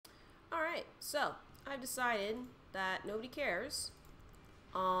Alright, so I've decided that nobody cares.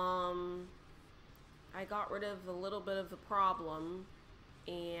 I got rid of a little bit of the problem,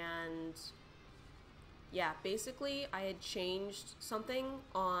 and yeah, basically I had changed something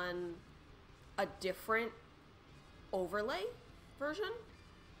on a different overlay version,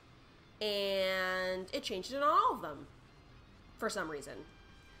 and it changed it on all of them for some reason.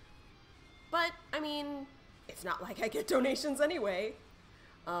 But, I mean, it's not like I get donations anyway.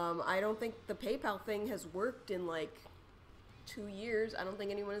 I don't think the PayPal thing has worked in like 2 years. I don't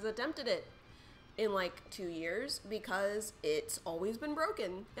think anyone has attempted it in like 2 years because it's always been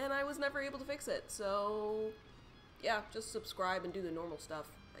broken and I was never able to fix it. So, yeah, just subscribe and do the normal stuff,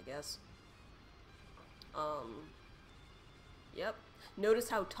 I guess. Yep. Notice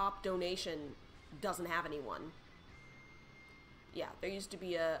how top donation doesn't have anyone. Yeah, there used to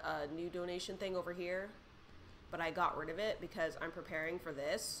be a new donation thing over here, but I got rid of it because I'm preparing for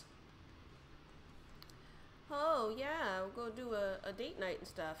this. Oh, yeah, we'll go do a date night and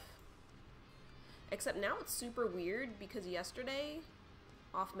stuff. Except now it's super weird because yesterday,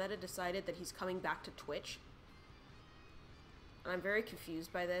 Off Meta decided that he's coming back to Twitch. And I'm very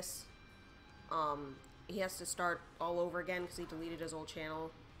confused by this. He has to start all over again because he deleted his old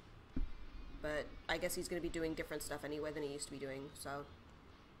channel. But I guess he's going to be doing different stuff anyway than he used to be doing, so.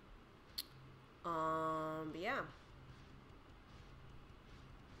 But yeah.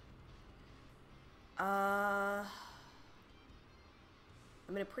 I'm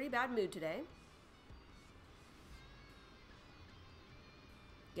in a pretty bad mood today.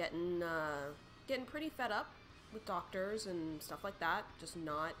 Getting pretty fed up with doctors and stuff like that. Just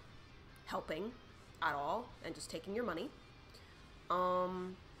not helping at all and just taking your money.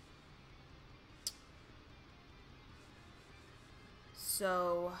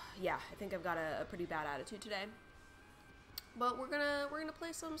 So yeah, I think I've got a pretty bad attitude today. But we're gonna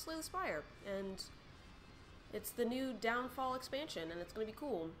play some Slay the Spire, and it's the new Downfall expansion, and it's gonna be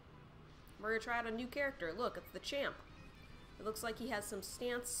cool. We're gonna try out a new character. Look, it's the champ. It looks like he has some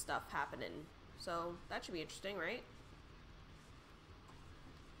stance stuff happening, so that should be interesting, right?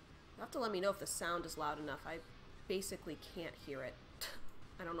 You'll have to let me know if the sound is loud enough. I basically can't hear it.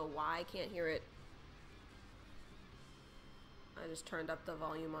 I don't know why I can't hear it. I just turned up the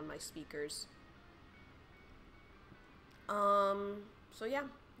volume on my speakers. So yeah,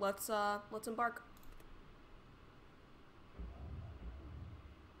 let's embark.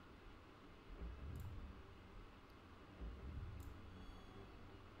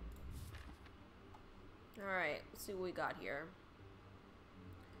 Alright, let's see what we got here.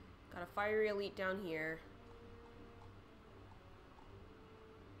 Got a fiery elite down here.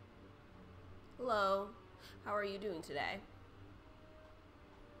 Hello, how are you doing today?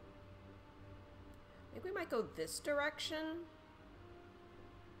 I think we might go this direction.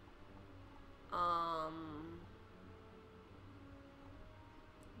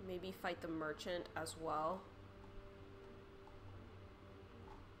 Maybe fight the merchant as well.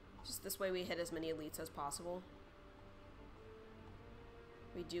 Just this way we hit as many elites as possible.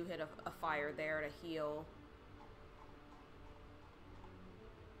 We do hit a fire there to heal.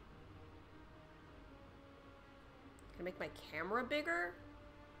 Can I make my camera bigger?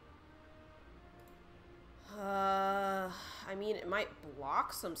 I mean, it might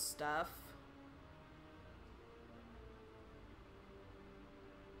block some stuff.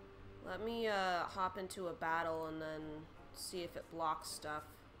 Let me, hop into a battle and then see if it blocks stuff.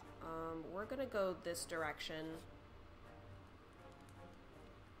 We're gonna go this direction.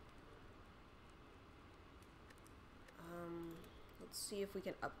 Let's see if we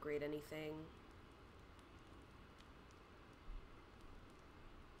can upgrade anything.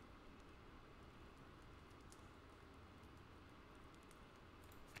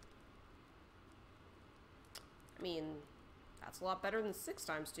 I mean, that's a lot better than 6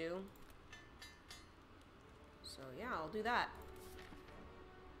 times 2. So yeah, I'll do that.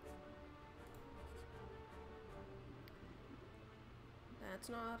 That's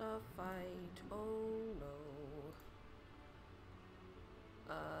not a fight. Oh no.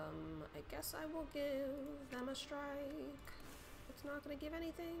 I guess I will give them a strike. It's not gonna give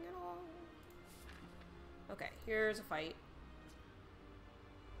anything at all. Okay, here's a fight.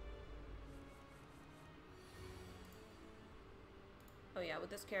 Oh yeah, with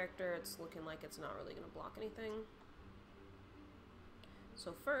this character, it's looking like it's not really going to block anything.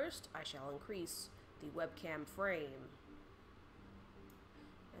 So first, I shall increase the webcam frame.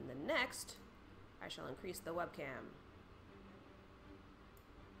 And then next, I shall increase the webcam.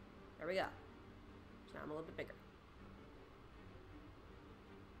 There we go. So now I'm a little bit bigger.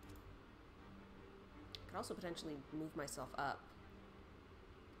 I could also potentially move myself up.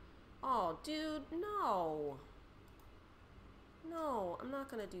 Oh Oh, dude, no. No, I'm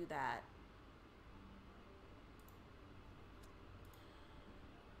not gonna do that.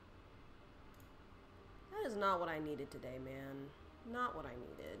 That is not what I needed today, man. Not what I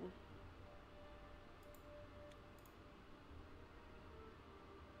needed.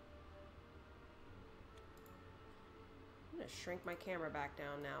 I'm gonna shrink my camera back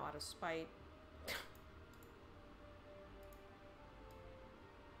down now out of spite.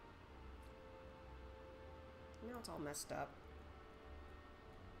 Now it's all messed up.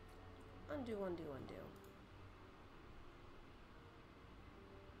 Undo, undo, undo.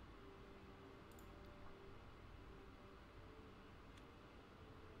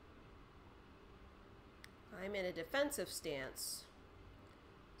 I'm in a defensive stance.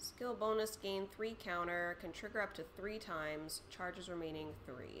 Skill bonus, gain 3 counter, can trigger up to 3 times, charges remaining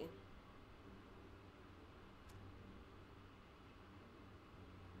 3.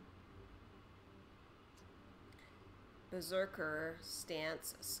 Berserker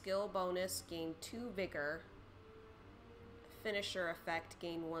stance, skill bonus, gain 2 vigor, finisher effect,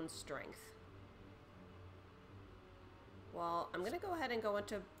 gain 1 strength. Well, I'm gonna go ahead and go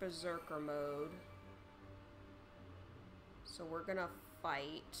into Berserker mode. So we're gonna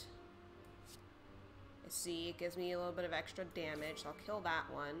fight. I see, it gives me a little bit of extra damage. So I'll kill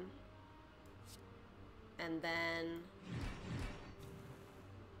that one. And then...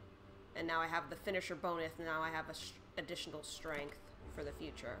 And now I have the finisher bonus, and now I have a additional strength for the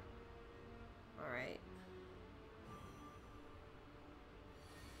future. Alright.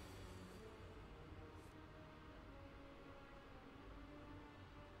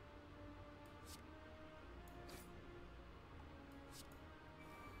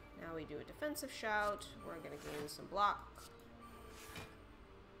 Now we do a defensive shout. We're going to gain some block.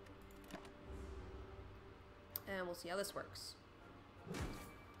 And we'll see how this works.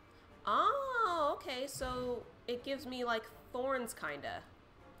 Oh, okay, so it gives me like thorns, kinda.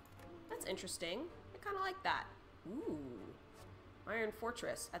 That's interesting. I kinda like that. Ooh. Iron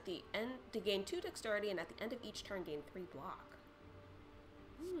Fortress. At the end, to gain 2 dexterity, and at the end of each turn, gain 3 block.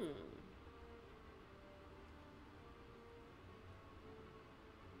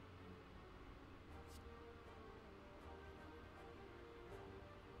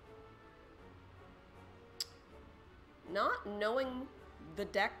 Not knowing the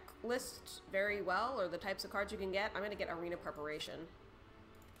deck list very well, or the types of cards you can get, I'm gonna get Arena Preparation.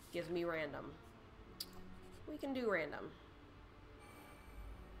 Gives me random. We can do random.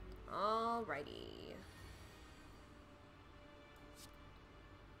 Alrighty.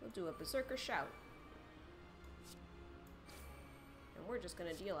 We'll do a Berserker Shout. And we're just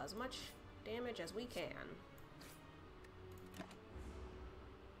gonna deal as much damage as we can.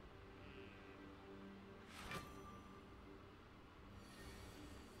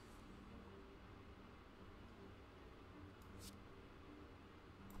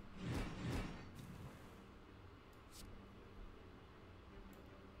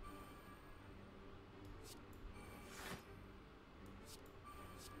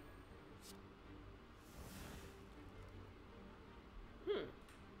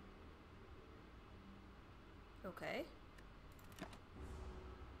 Okay.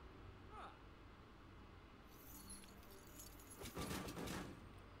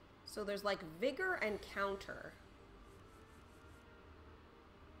 So there's like vigor and counter.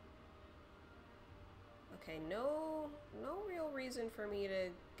 Okay, no real reason for me to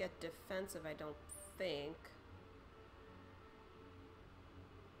get defensive, I don't think.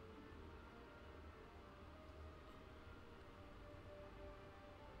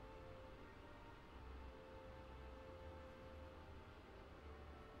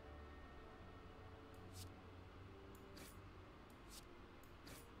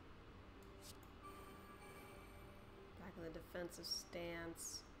 Back in the defensive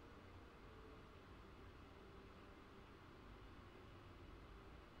stance.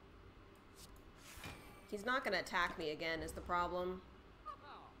 He's not going to attack me again, is the problem.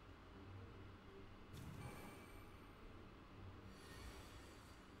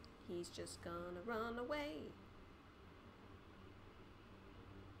 He's just gonna run away.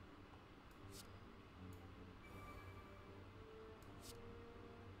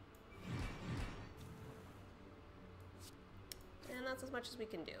 And that's as much as we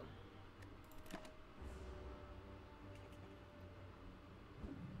can do.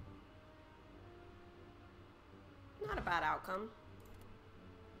 Not a bad outcome.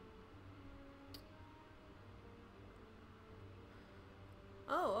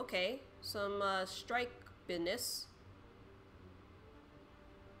 Oh, okay. Some strike business.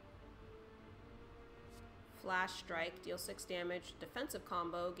 Flash Strike, deal 6 damage. Defensive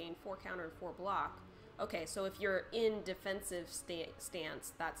combo, gain 4 counter and 4 block. Okay, so if you're in defensive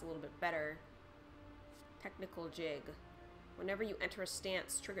stance, that's a little bit better. Technical Jig. Whenever you enter a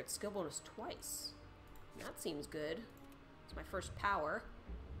stance, trigger its skill bonus twice. That seems good. It's my first power.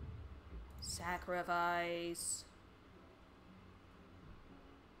 Sacrifice.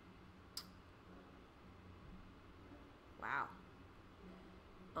 Wow.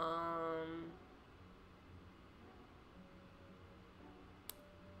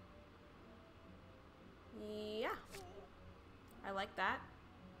 Yeah. I like that.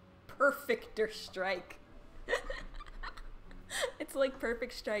 Perfector Strike. It's like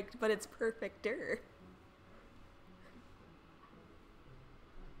Perfect Strike, but it's perfecter.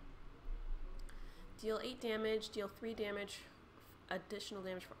 Deal 8 damage, deal 3 damage, additional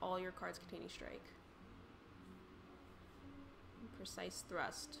damage for all your cards containing strike. Precise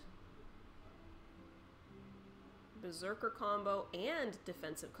Thrust. Berserker combo and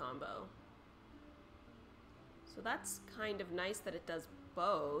defensive combo. So that's kind of nice that it does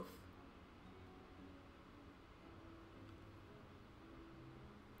both.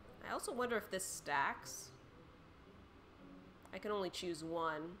 I also wonder if this stacks. I can only choose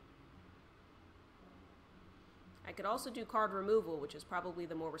one. I could also do card removal, which is probably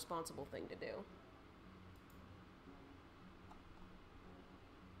the more responsible thing to do.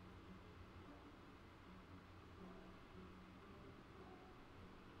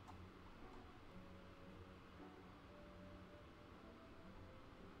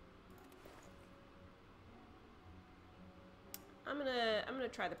 I'm gonna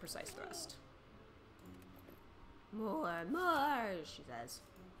try the Precise Thrust. More, she says.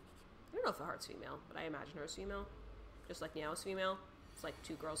 I don't know if the heart's female, but I imagine her as female. Just like Niao's female. It's like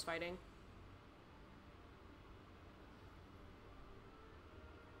 2 girls fighting.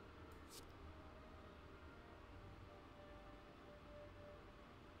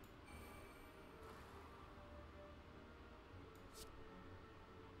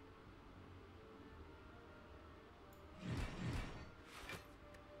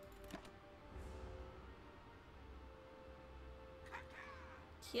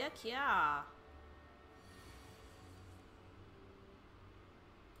 Kia kia.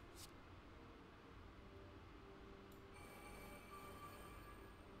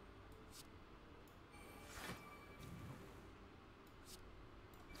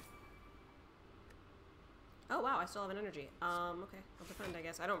 Oh wow, I still have an energy. Okay, I'll defend, I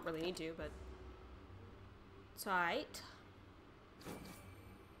guess. I don't really need to, but tight.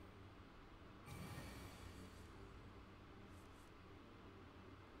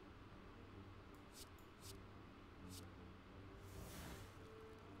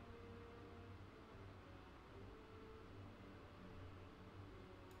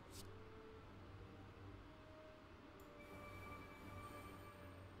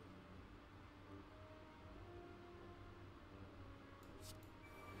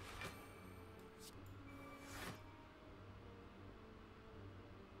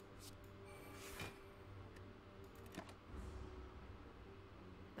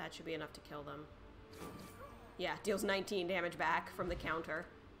 That should be enough to kill them. Yeah, deals 19 damage back from the counter.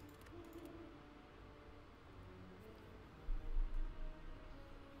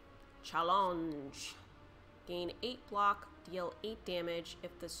 Challenge. Gain 8 block, deal 8 damage.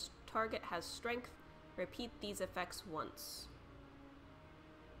 If the target has strength, repeat these effects once.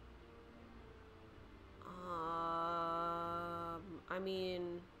 I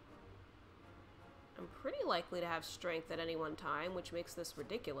mean, I'm pretty likely to have strength at any one time, which makes this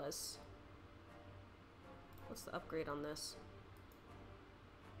ridiculous. What's the upgrade on this?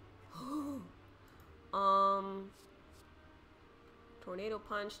 Tornado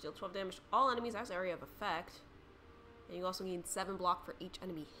Punch, deal 12 damage to all enemies. That's area of effect. And you also gain 7 block for each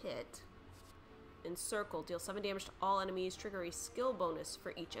enemy hit. Encircle, deal 7 damage to all enemies. Trigger a skill bonus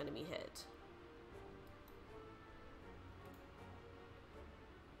for each enemy hit.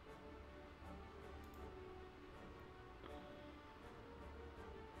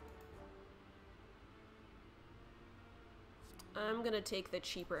 I'm gonna take the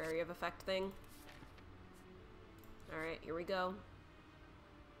cheaper area of effect thing. Alright, here we go.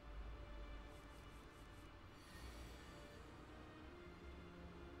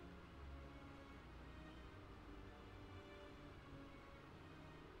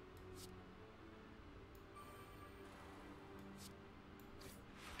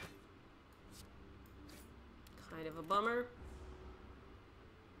 Kind of a bummer.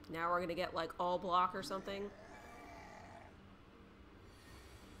 Now we're gonna get like all block or something.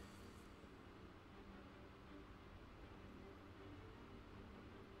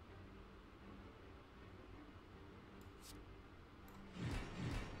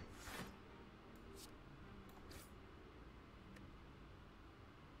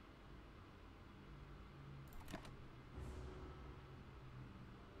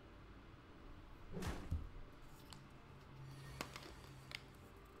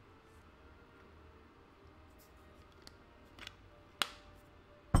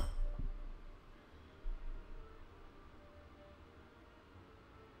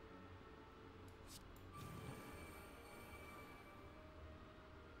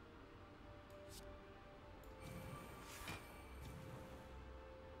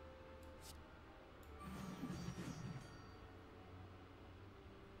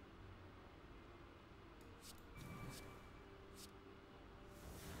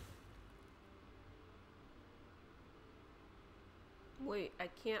 Wait, I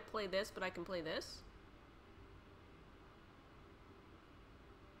can't play this, but I can play this?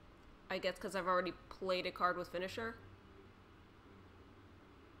 I guess because I've already played a card with finisher?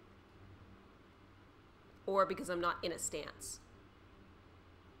 Or because I'm not in a stance.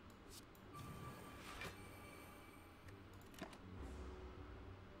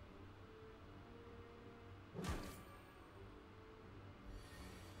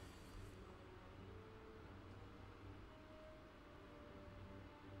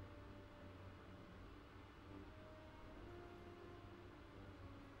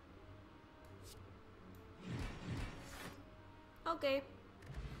 Okay.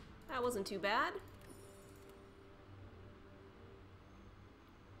 That wasn't too bad.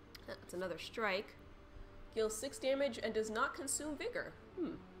 That's another strike. Deals 6 damage and does not consume vigor.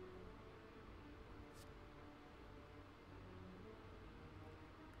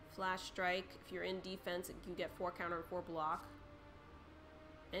 Flash strike. If you're in defense, you get 4 counter and 4 block.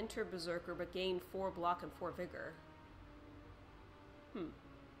 Enter Berserker, but gain 4 block and 4 vigor.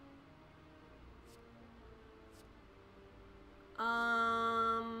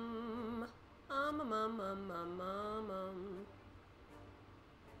 Um.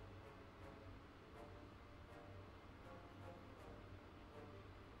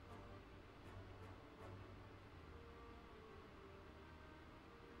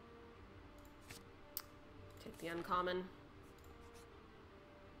 Take the uncommon.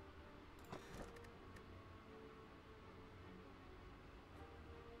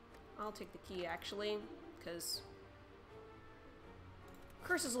 I'll take the key, actually, because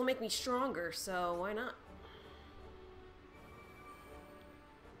curses will make me stronger, so why not?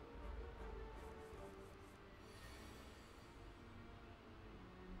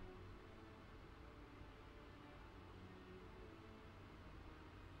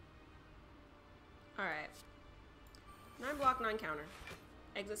 Alright. 9 block, 9 counter.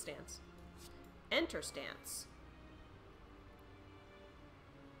 Exit stance. Enter stance.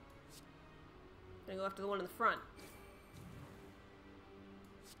 Gonna go after the one in the front.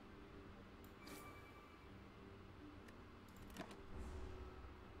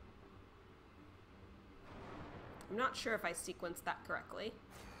 I'm not sure if I sequenced that correctly.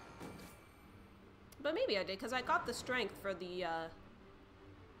 But maybe I did, because I got the strength for the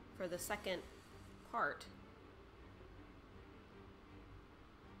second part.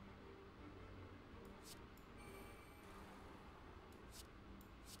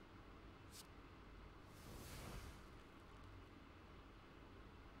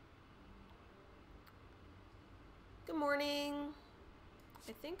 Good morning.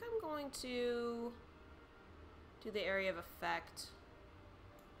 I think I'm going to do the area of effect.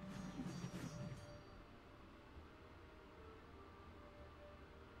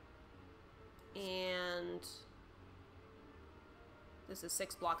 And this is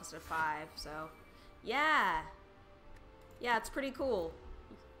 6 block instead of 5, so yeah. Yeah, it's pretty cool.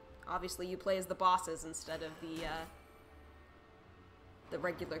 Obviously you play as the bosses instead of the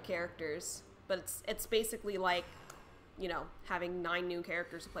regular characters. But it's basically like, you know, having 9 new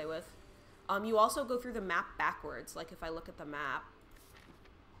characters to play with. You also go through the map backwards. Like if I look at the map,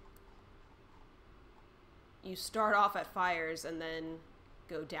 you start off at fires and then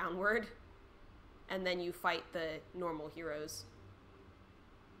go downward, and then you fight the normal heroes.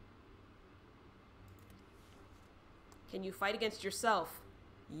 Can you fight against yourself?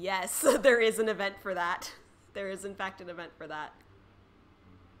 Yes, there is an event for that. There is in fact an event for that.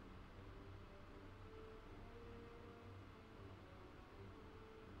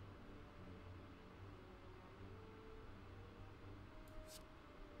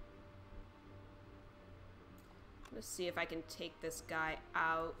 Let's see if I can take this guy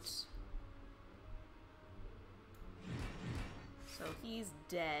out. So he's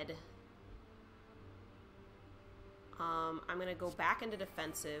dead. I'm gonna go back into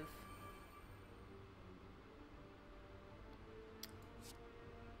defensive.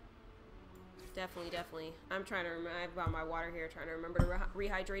 Definitely. I'm trying to remember. I've got my water here, trying to remember to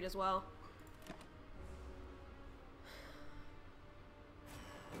rehydrate as well.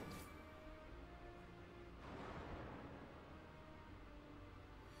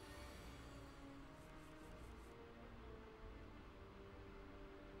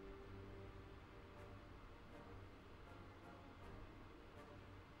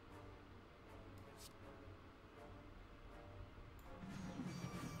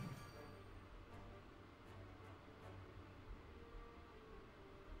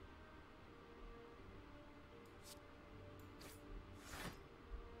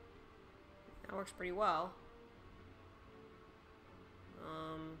 That works pretty well.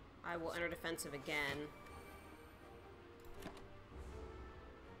 I will enter defensive again.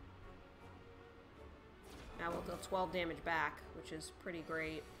 I will deal 12 damage back, which is pretty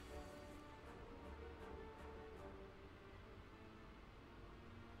great.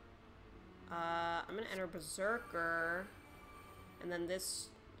 I'm gonna enter Berserker, and then this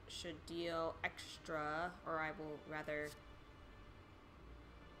should deal extra, or I will rather...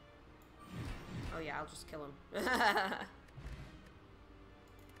 Oh yeah, I'll just kill him.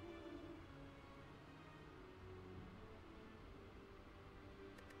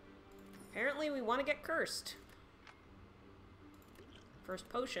 Apparently we want to get cursed. First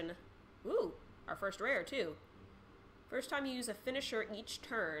potion. Ooh, our first rare too. First time you use a finisher each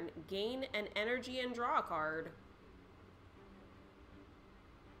turn, gain an energy and draw a card.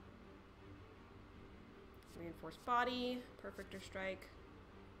 Reinforced body, perfector strike.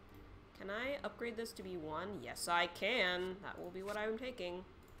 Can I upgrade this to be 1? Yes, I can. That will be what I'm taking.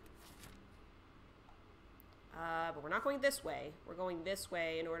 But we're not going this way. We're going this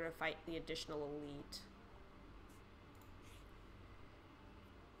way in order to fight the additional elite.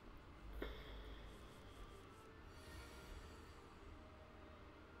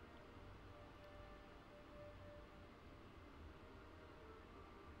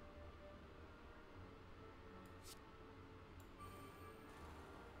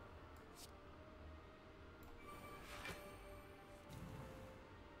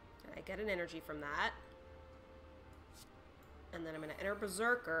 I get an energy from that. And then I'm going to enter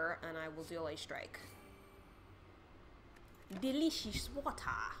Berserker, and I will deal a strike. Delicious water.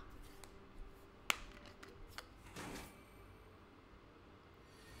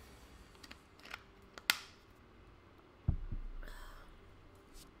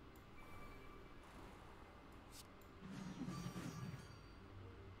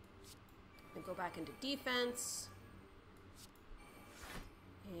 And go back into defense.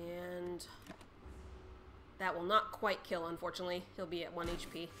 And that will not quite kill, unfortunately. He'll be at 1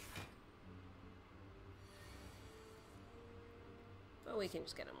 HP. But we can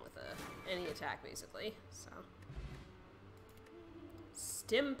just get him with any attack, basically. So,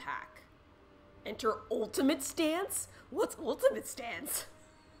 Stim Pack. Enter Ultimate Stance? What's Ultimate Stance?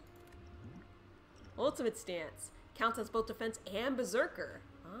 Ultimate Stance. Counts as both defense and Berserker.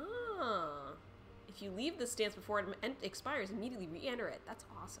 Ah. If you leave the stance before it expires, immediately re-enter it. That's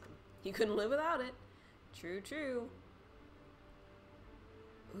awesome. You couldn't live without it. True, true.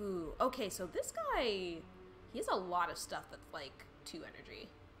 Ooh, okay, so this guy, he has a lot of stuff that's like 2 energy.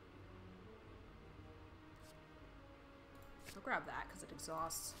 I'll grab that because it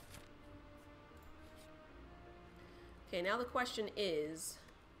exhausts. Okay, now the question is,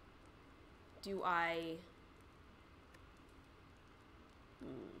 do I...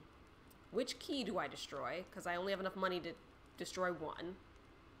 Which key do I destroy? Because I only have enough money to destroy 1.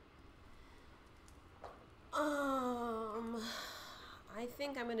 I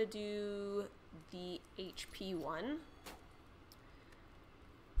think I'm gonna do the HP one.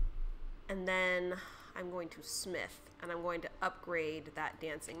 And then I'm going to smith, and I'm going to upgrade that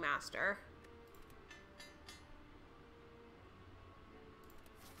dancing master.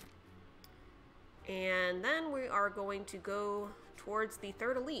 And then we are going to go towards the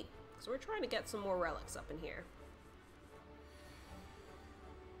 3rd elite. So we're trying to get some more relics up in here.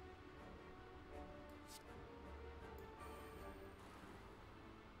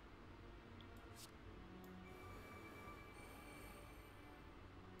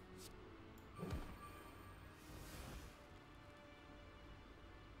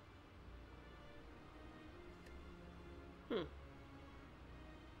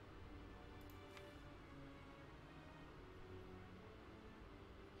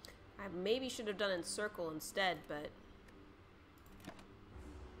 I maybe should have done encircle instead, but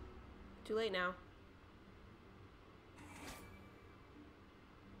too late now.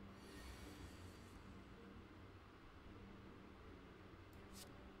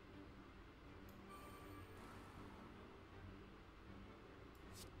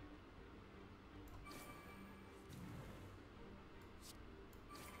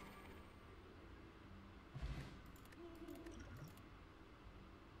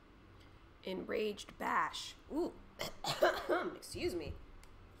 Enraged Bash. Ooh. Excuse me.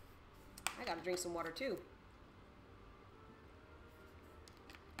 I gotta drink some water too.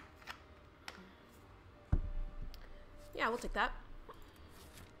 Yeah, we'll take that.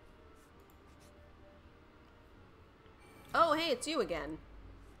 Oh, hey, it's you again.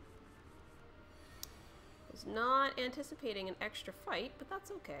 Was not anticipating an extra fight, but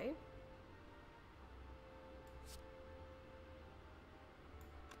that's okay.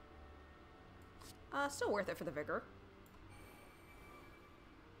 Still worth it for the vigor.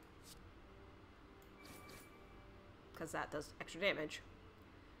 Because that does extra damage.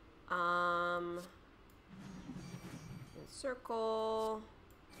 Encircle.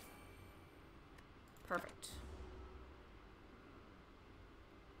 Perfect.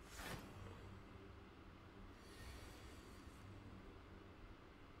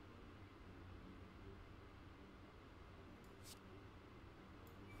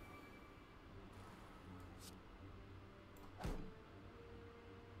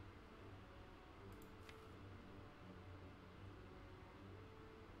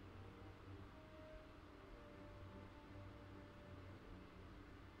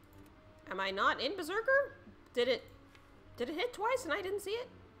 Am I not in Berserker? Did it hit twice and I didn't see it?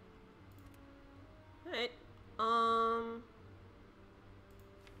 Alright. Oh!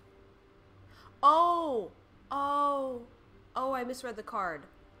 Oh! Oh, I misread the card.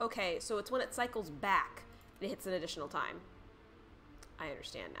 Okay, so it's when it cycles back, it hits an additional time. I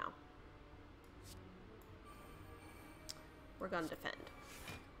understand now. We're gonna defend.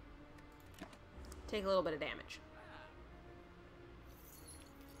 Take a little bit of damage.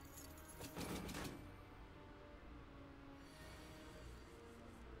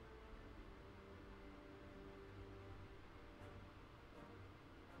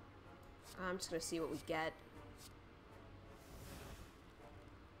 I'm just gonna see what we get.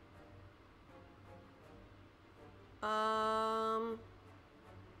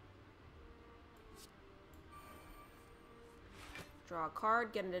 Draw a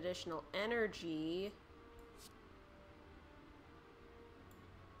card, get an additional energy.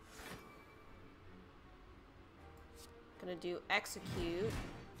 Gonna do execute,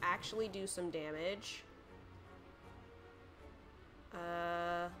 actually do some damage.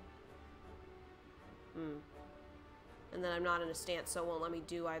 And then I'm not in a stance, so it won't let me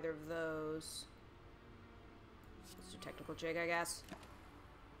do either of those. Let's do technical jig, I guess.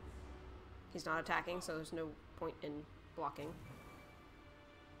 He's not attacking, so there's no point in blocking.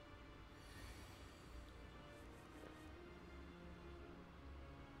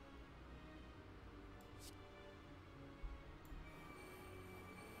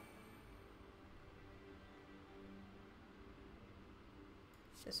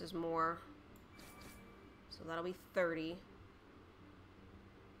 This is more. So that'll be 30.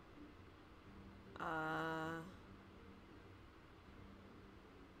 Do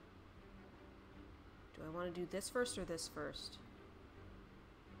I want to do this first or this first?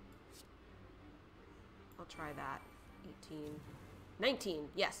 I'll try that. 18. 19.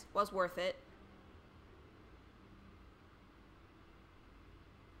 Yes, was worth it.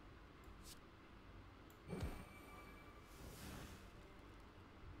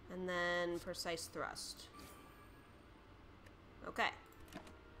 And then precise thrust. Okay.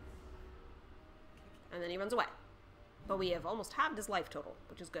 And then he runs away. But we have almost halved his life total,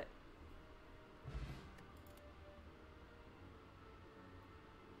 which is good.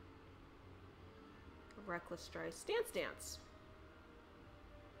 Reckless Strike. Stance Dance.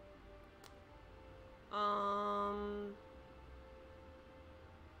 Deal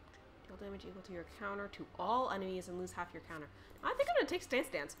damage equal to your counter to all enemies and lose half your counter. I think I'm gonna take Stance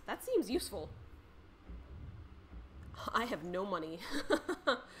Dance. That seems useful. I have no money.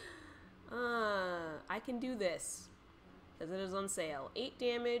 I can do this. Because it is on sale. 8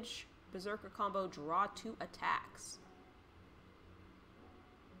 damage, Berserker combo, draw 2 attacks.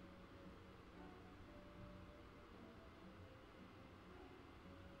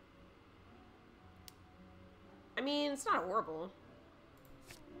 I mean, it's not horrible.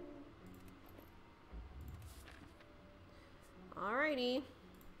 Alrighty.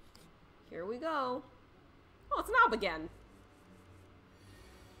 Here we go. Oh, it's an Alb again.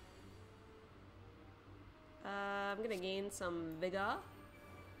 I'm gonna gain some vigor.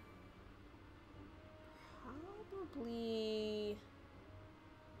 Probably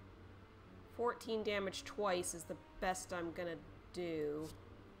 14 damage twice is the best I'm gonna do.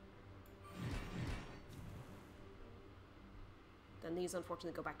 Then these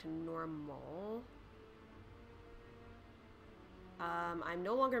unfortunately go back to normal. I'm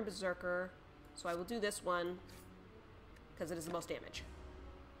no longer in Berserker, so I will do this one because it is the most damage.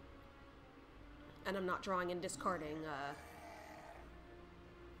 And I'm not drawing and discarding,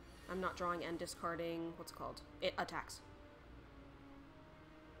 I'm not drawing and discarding, what's it called? Attacks.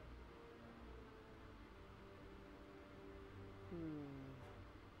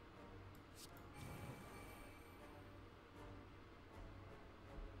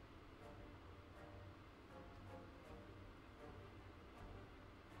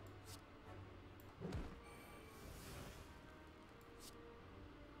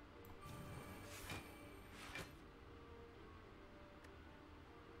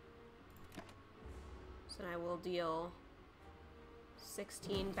 So I will deal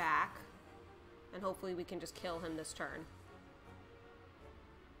 16 back. And hopefully we can just kill him this turn.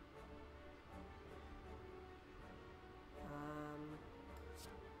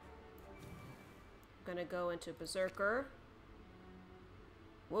 Gonna go into Berserker.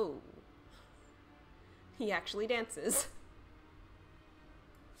 Whoa. He actually dances.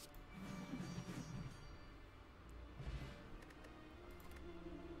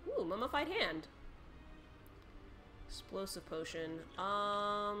 Ooh, Mummified Hand. Explosive Potion.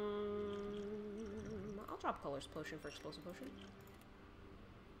 I'll drop Color's Potion for Explosive Potion.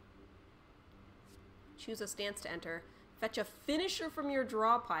 Choose a stance to enter. Fetch a finisher from your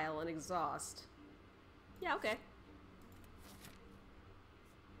draw pile and exhaust. Yeah, okay.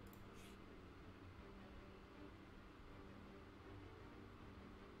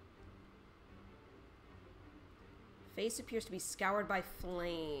 Face appears to be scoured by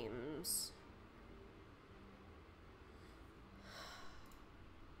flames.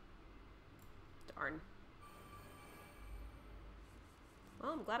 Darn.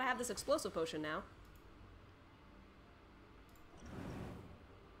 Well, I'm glad I have this explosive potion now.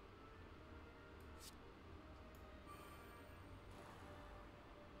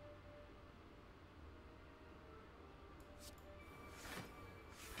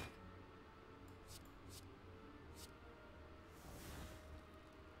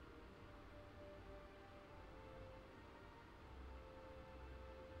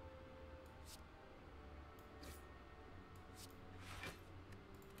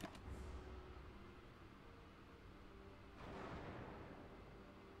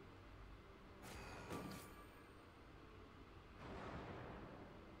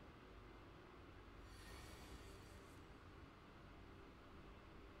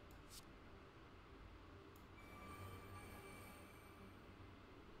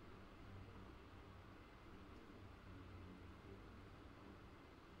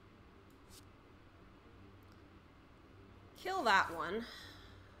 Kill that one.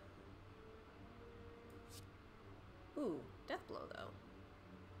 Ooh, death blow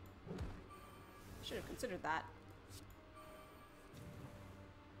though. Should have considered that.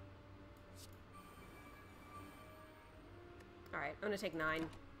 Alright, I'm gonna take 9.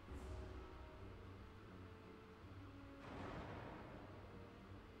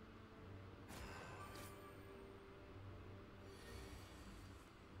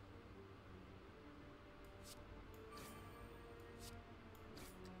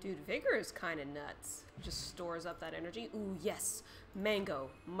 Dude, Vigor is kind of nuts. Just stores up that energy. Ooh, yes.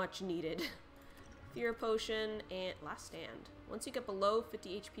 Mango. Much needed. Fear Potion and Last Stand. Once you get below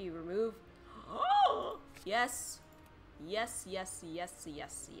 50 HP, remove... Oh! Yes. Yes, yes, yes,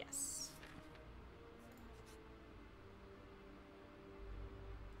 yes, yes.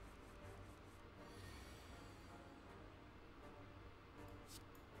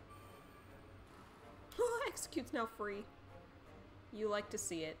 Execute's now free. You like to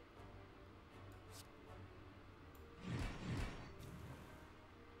see it.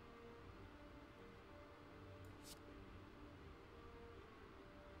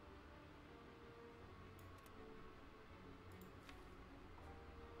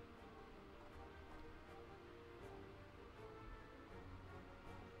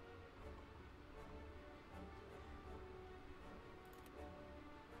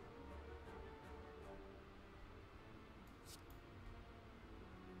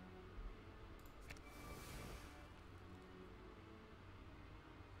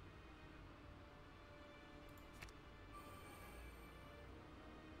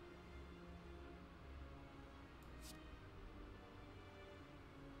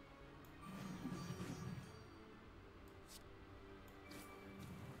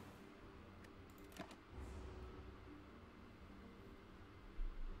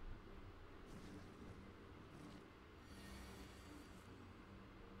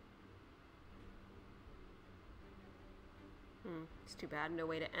 It's too bad, no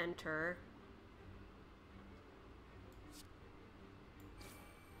way to enter.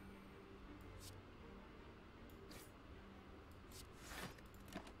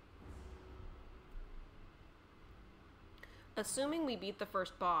 Assuming we beat the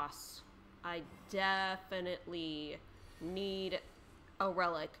first boss, I definitely need a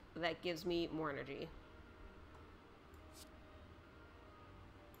relic that gives me more energy.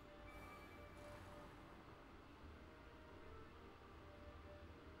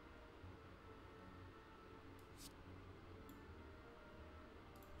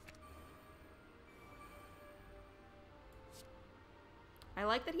 I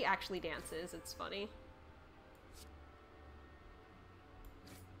like that he actually dances, it's funny.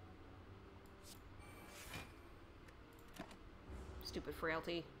 Stupid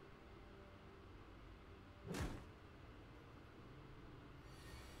frailty.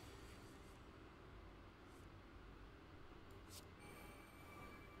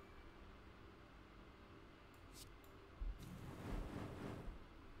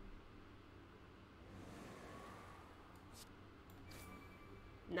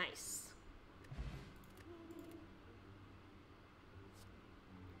 Nice.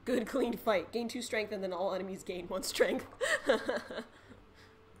 Good, clean fight. Gain 2 strength and then all enemies gain 1 strength.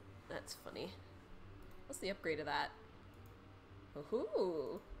 That's funny. What's the upgrade of that?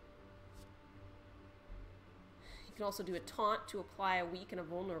 Ooh. You can also do a taunt to apply a weak and a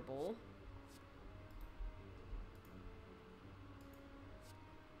vulnerable.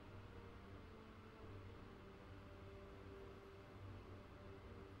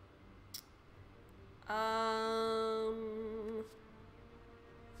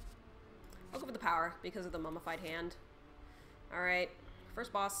 I'll go for the power because of the mummified hand. Alright,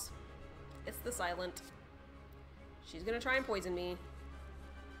 first boss. It's the Silent. She's gonna try and poison me.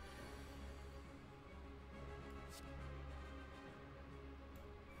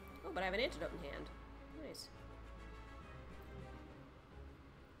 Oh, but I have an antidote in hand. Nice.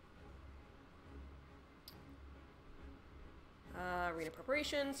 Arena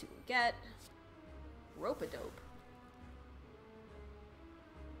preparation, see what we get. Rope-a-dope.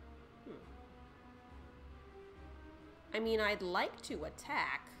 I mean, I'd like to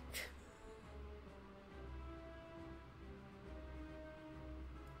attack.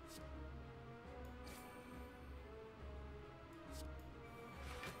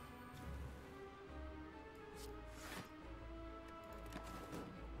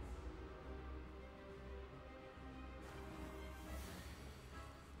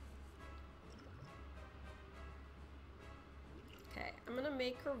 Okay, I'm gonna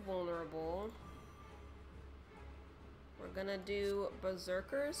make her vulnerable. We're gonna do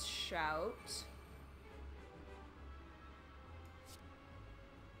Berserker's Shout.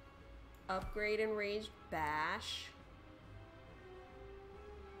 Upgrade Enraged Bash.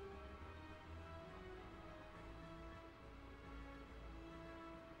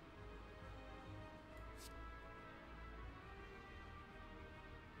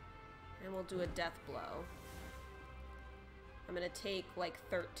 And we'll do a Death Blow. I'm gonna take like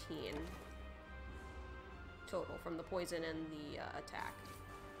 13 total from the poison and the attack.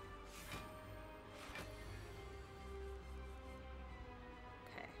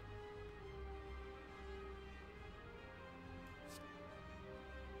 Okay.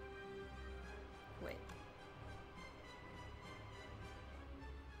 Wait.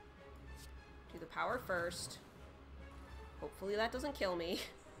 Do the power first. Hopefully that doesn't kill me.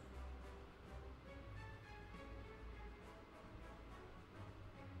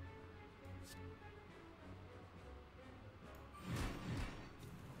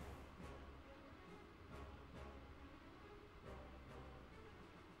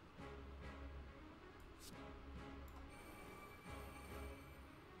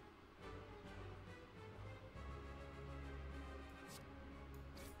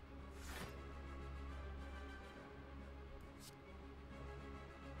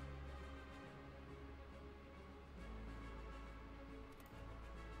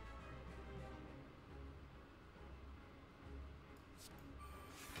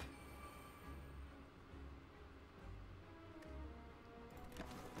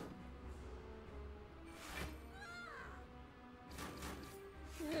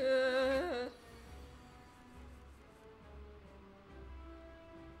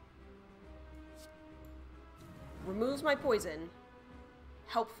 Removes my poison.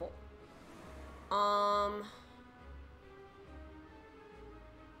 Helpful.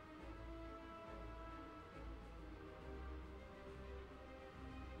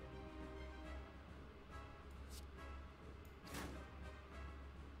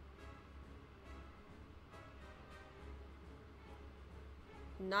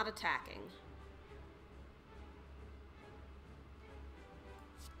 Not attacking.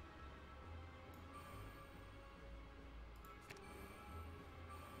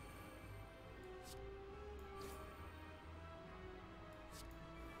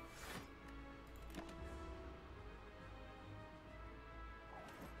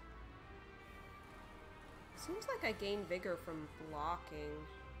 Seems like I gain vigor from blocking.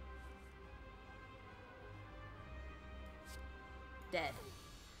 Dead.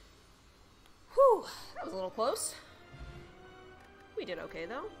 Whew, that was a little close. We did okay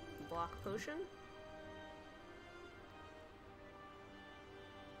though. Block potion.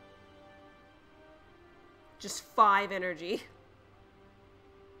 Just 5 energy.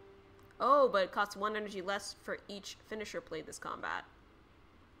 Oh, but it costs 1 energy less for each finisher played this combat.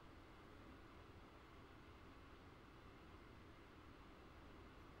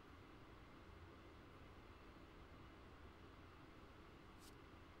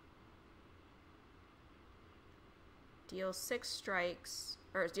 Deal 6 strikes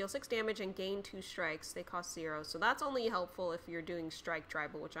Or deal 6 damage and gain 2 strikes. They cost 0. So that's only helpful if you're doing Strike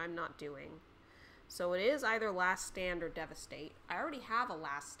Tribal, which I'm not doing. So it is either Last Stand or Devastate. I already have a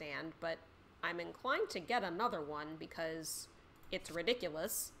Last Stand, but I'm inclined to get another one because it's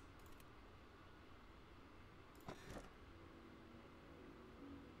ridiculous.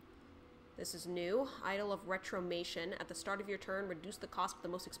 This is new. Idol of Retromation. At the start of your turn, reduce the cost of the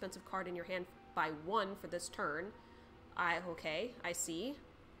most expensive card in your hand by 1 for this turn. Okay, I see.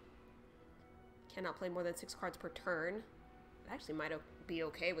 Cannot play more than 6 cards per turn. It actually might be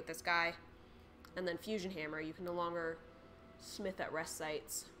okay with this guy. And then Fusion Hammer. You can no longer smith at rest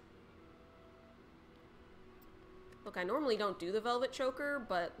sites. Look, I normally don't do the Velvet Choker,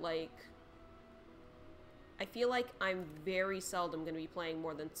 but, like, I feel like I'm very seldom going to be playing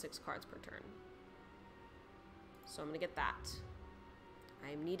more than 6 cards per turn. So I'm going to get that.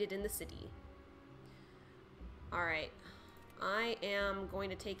 I am needed in the city. Alright. I am going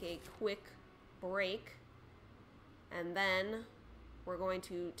to take a quick break. And then we're going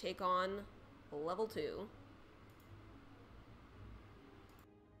to take on level 2.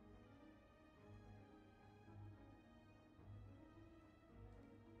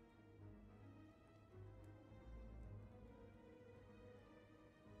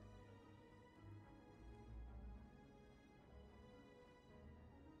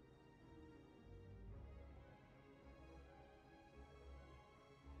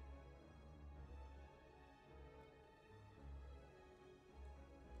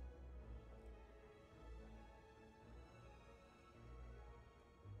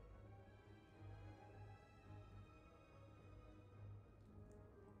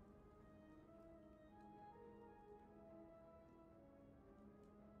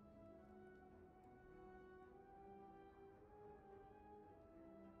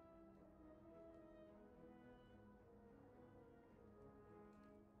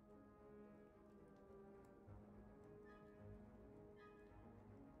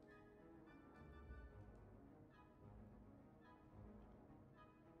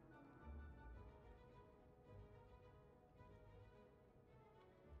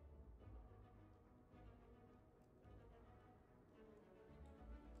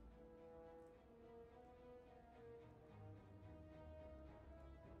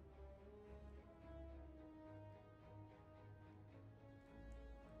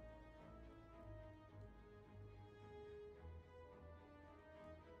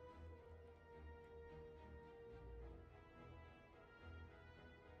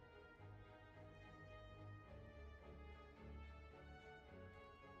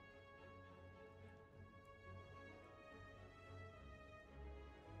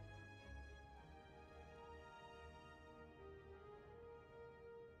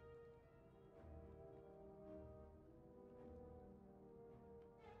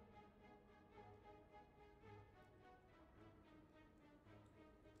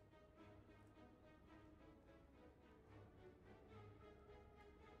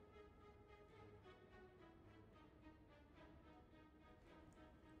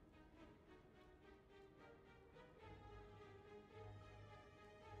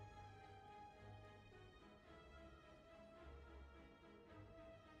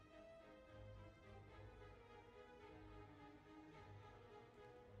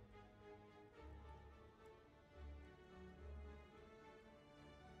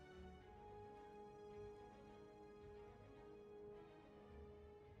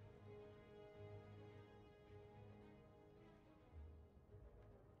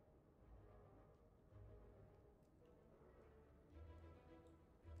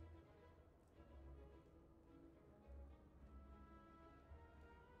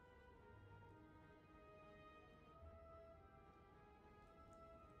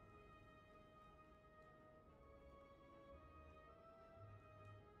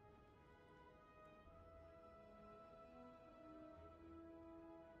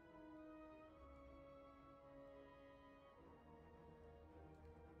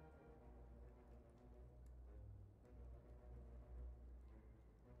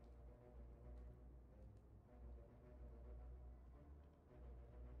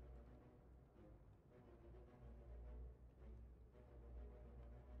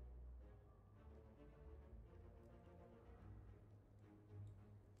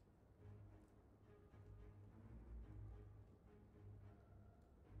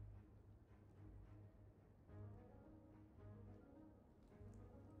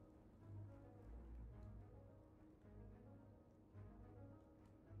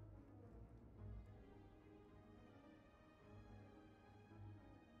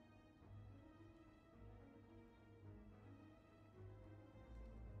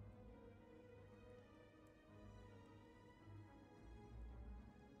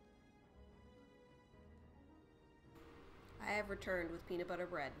 have returned with peanut butter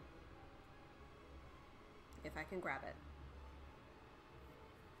bread. If I can grab it.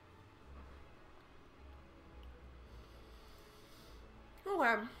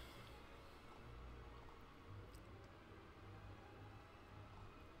 Okay.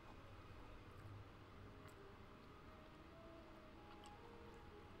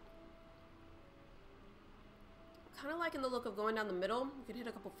 Kind of liking the look of going down the middle. You could hit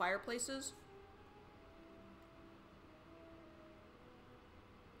a couple fireplaces.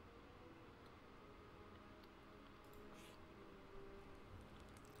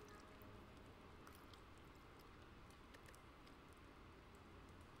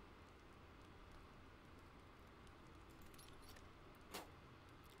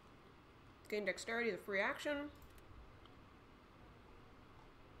 Gain dexterity, the free action.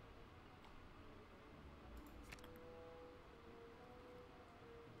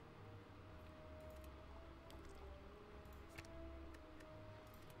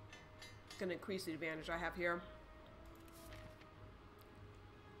 Gonna increase the advantage I have here.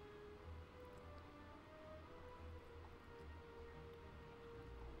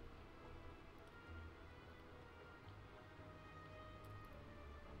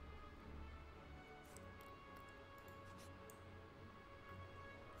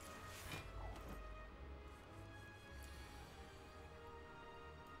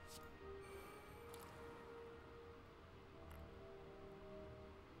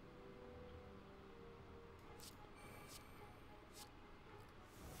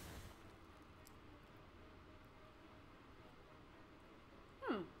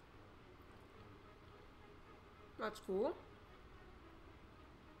 That's cool.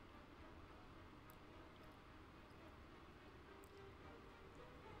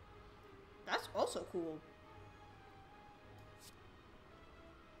 That's also cool.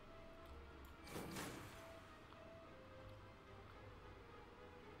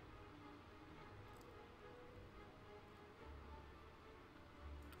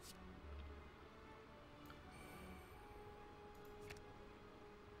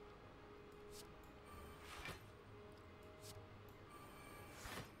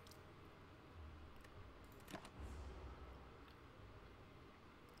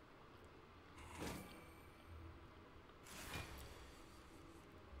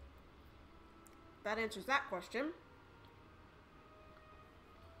 That answers that question.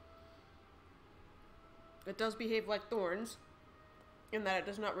 It does behave like thorns, in that it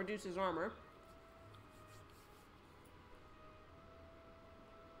does not reduce his armor.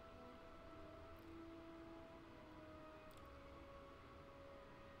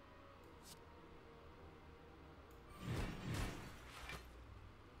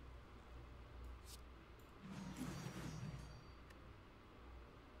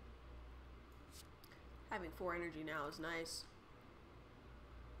 Having 4 energy now is nice.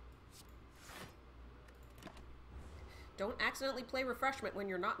 Don't accidentally play refreshment when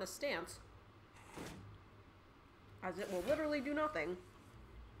you're not in a stance, as it will literally do nothing.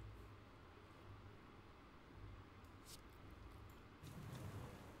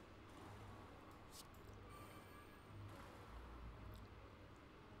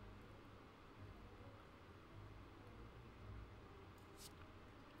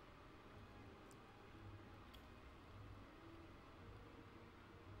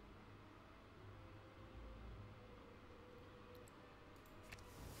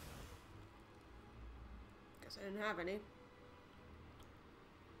 I didn't have any.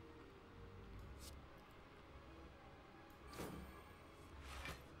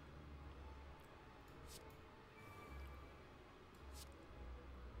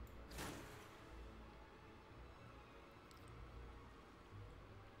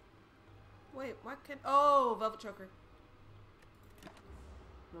 Wait, what can... Oh, Velvet Choker.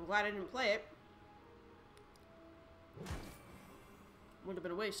 I'm glad I didn't play it. Would have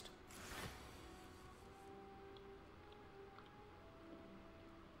been a waste.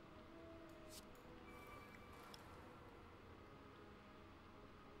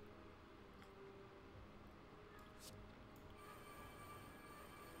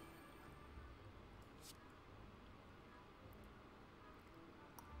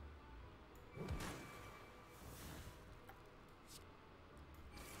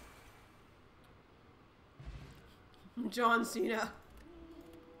 John Cena.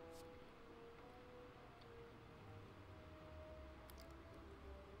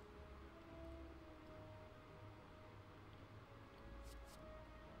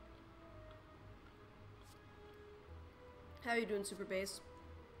 How are you doing, Super Base?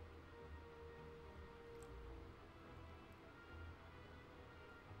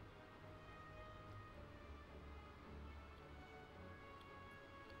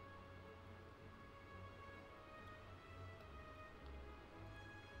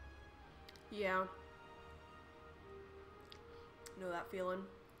 Yeah. Know that feeling.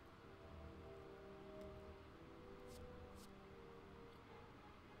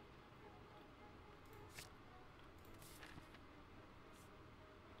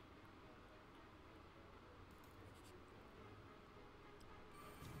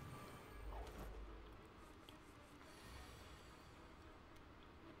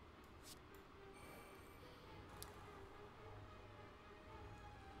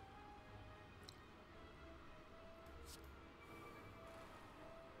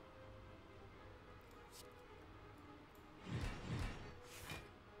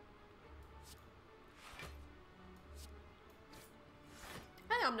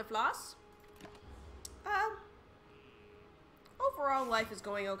 Hi, Omnifloss. Overall, life is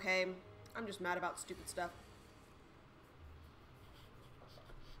going okay. I'm just mad about stupid stuff.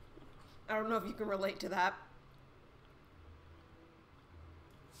 I don't know if you can relate to that.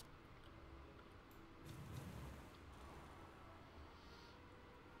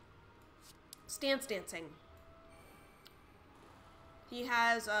 Stance dancing. He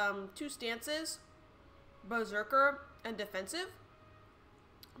has 2 stances, Berserker and Defensive.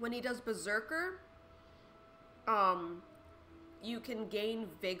 When he does Berserker, you can gain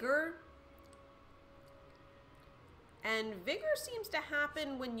Vigor. And Vigor seems to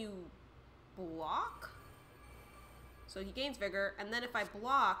happen when you block. So he gains Vigor, and then if I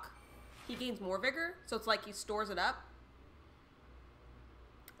block, he gains more Vigor. So it's like he stores it up.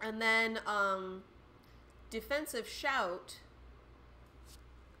 And then, Defensive Shout,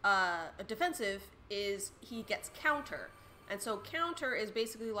 defensive is he gets counter. And so counter is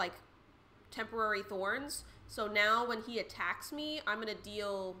basically like temporary thorns. So now when he attacks me, I'm going to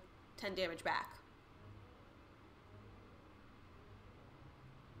deal 10 damage back.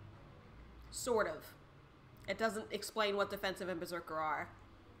 Sort of. It doesn't explain what defensive and berserker are.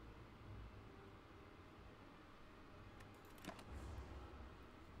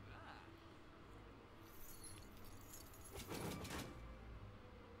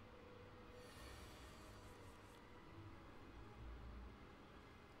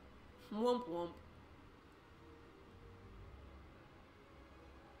 Womp womp.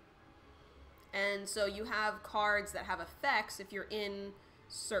 And so you have cards that have effects if you're in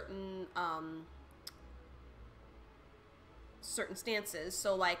certain certain stances.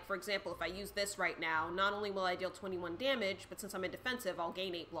 So like, for example, if I use this right now, not only will I deal 21 damage, but since I'm in defensive, I'll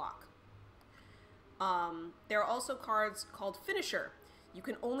gain 8 block. There are also cards called Finisher. You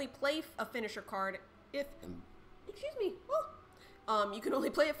can only play a Finisher card if... Excuse me. Oh. You can only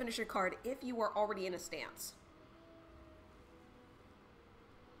play a Finisher card if you are already in a stance.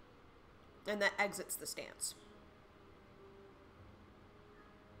 And that exits the stance.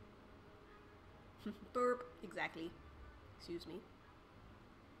 Burp. Exactly. Excuse me.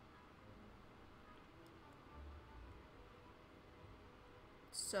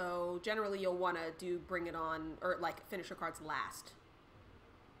 So generally you'll want to do Bring It On, or like Finisher cards last.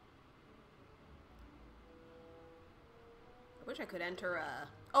 I wish I could enter a...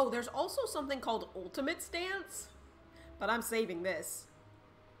 Oh, there's also something called Ultimate Stance, but I'm saving this.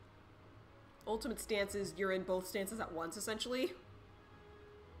 Ultimate Stance is you're in both stances at once, essentially.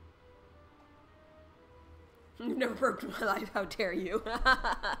 You've never burped in my life, how dare you?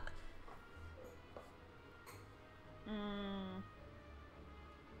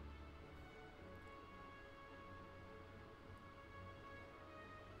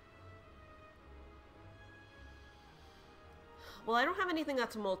 Well, I don't have anything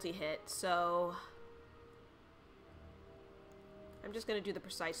that's multi-hit, so... I'm just gonna do the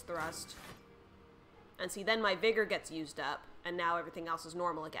Precise Thrust. And see, then my Vigor gets used up, and now everything else is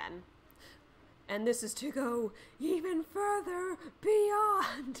normal again. And this is to go even further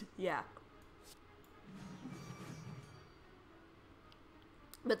beyond. Yeah.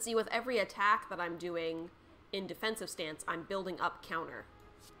 But see, with every attack that I'm doing in defensive stance, I'm building up counter.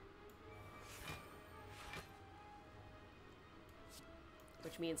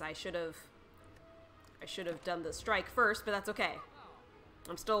 Which means I should have done the strike first, but that's okay.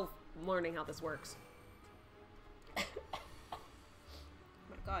 I'm still learning how this works. Oh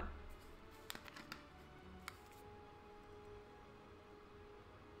my god.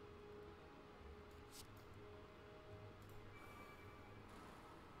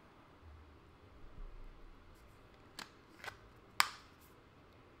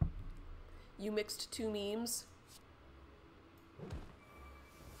 You mixed 2 memes.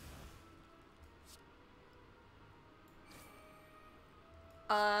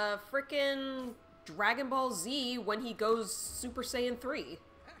 Frickin' Dragon Ball Z when he goes Super Saiyan 3.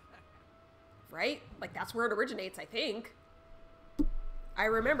 Right? Like, that's where it originates, I think. I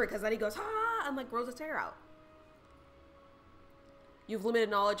remember because then he goes, ah, and like grows his hair out. You've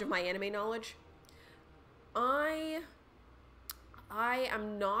limited knowledge of my anime knowledge. I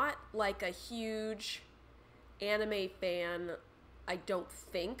am not like a huge anime fan, I don't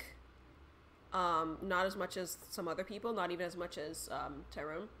think. Not as much as some other people, not even as much as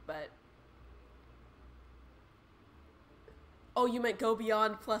Tyrone, but... Oh, you meant Go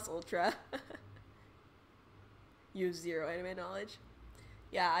Beyond plus Ultra. You have zero anime knowledge.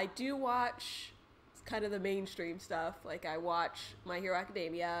 Yeah, I do watch kind of the mainstream stuff. Like, I watch My Hero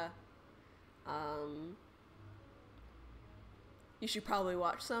Academia. You should probably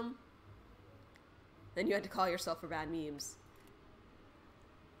watch some. Then you had to call yourself for bad memes.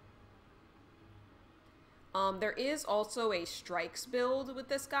 There is also a strikes build with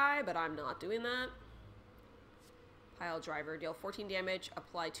this guy, but I'm not doing that. Pile driver, deal 14 damage,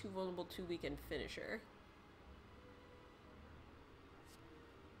 apply 2 vulnerable, 2 weakened finisher.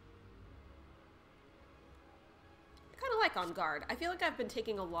 I kind of like on guard. I feel like I've been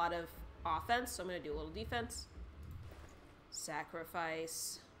taking a lot of offense, so I'm going to do a little defense.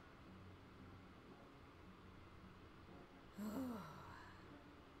 Sacrifice.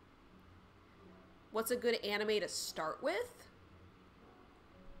 What's a good anime to start with?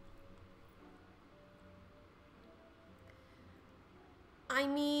 I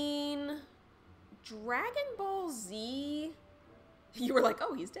mean, Dragon Ball Z... You were like,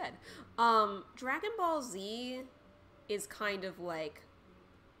 oh, he's dead. Dragon Ball Z is kind of like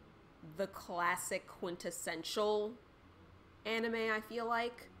the classic quintessential anime, I feel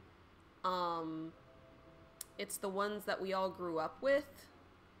like. It's the ones that we all grew up with,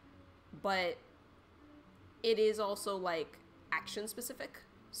 but it is also like action specific.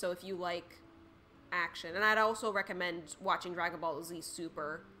 So if you like action, and I'd also recommend watching Dragon Ball Z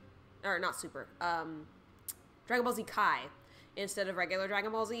Super, or not Super, Dragon Ball Z Kai instead of regular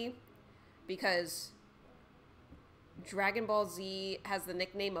Dragon Ball Z, because Dragon Ball Z has the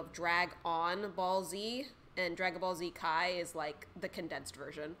nickname of Drag On Ball Z, and Dragon Ball Z Kai is like the condensed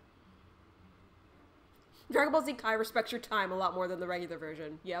version. Dragon Ball Z Kai respects your time a lot more than the regular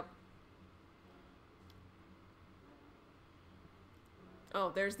version. Yep. Oh,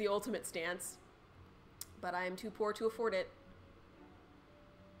 there's the ultimate stance. But I am too poor to afford it.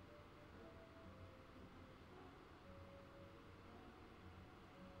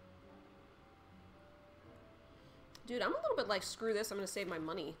 Dude, I'm a little bit like, screw this, I'm gonna save my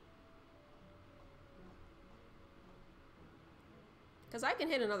money. Because I can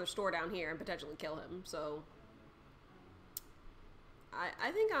hit another store down here and potentially kill him, so...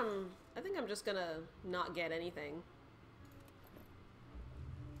 I think I'm just gonna not get anything.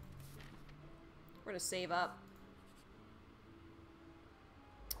 We're gonna save up.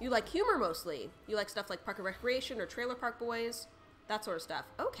 You like humor mostly. You like stuff like Park and Recreation or Trailer Park Boys. That sort of stuff.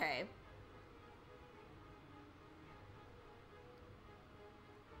 Okay.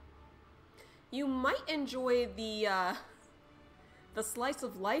 You might enjoy the slice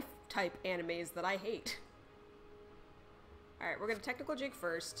of life type animes that I hate. Alright, we're gonna technical jig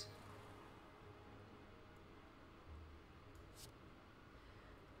first.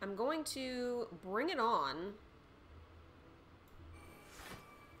 I'm going to bring it on.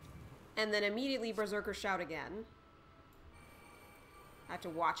 And then immediately Berserker Shout again. I have to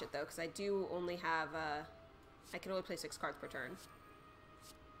watch it though, because I do only have, I can only play 6 cards per turn.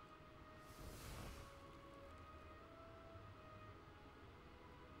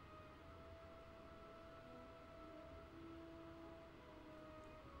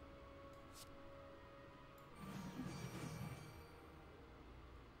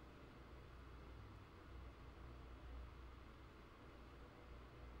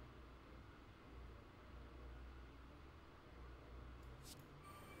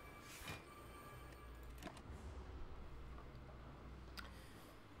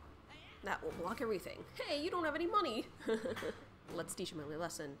 That will block everything. Hey, you don't have any money! Let's teach him a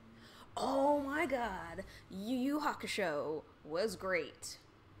lesson. Oh my god! Yu Yu Hakusho was great.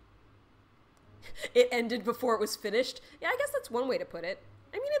 It ended before it was finished? Yeah, I guess that's one way to put it.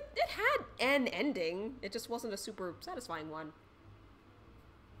 I mean, it had an ending. It just wasn't a super satisfying one.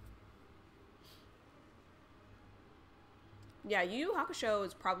 Yeah, Yu Yu Hakusho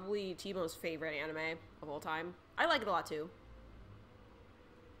is probably T-Bone's favorite anime of all time. I like it a lot too.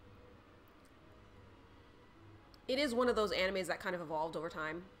 It is one of those animes that kind of evolved over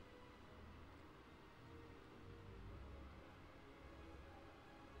time.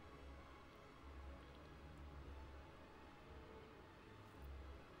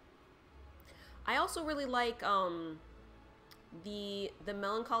 I also really like the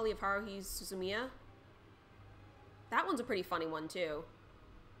Melancholy of Haruhi Suzumiya. That one's a pretty funny one too.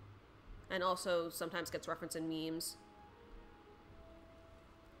 and also sometimes gets referenced in memes.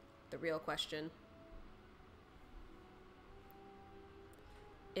 The real question.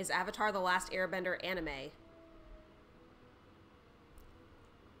 Is Avatar: The Last Airbender anime?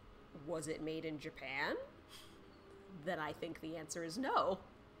 Was it made in Japan? Then I think the answer is no.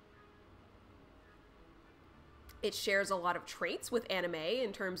 It shares a lot of traits with anime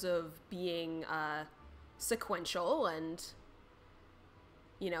in terms of being sequential and,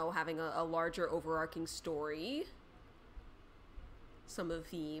 you know, having a larger overarching story. Some of the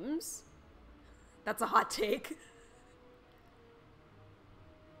themes. That's a hot take.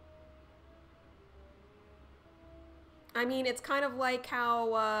 I mean, it's kind of like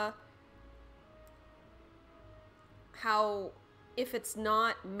how if it's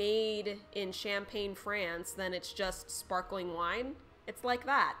not made in Champagne, France, then it's just sparkling wine. It's like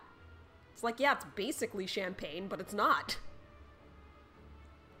that. It's like, yeah, it's basically champagne, but it's not.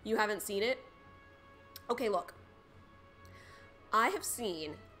 You haven't seen it? Okay, look. I have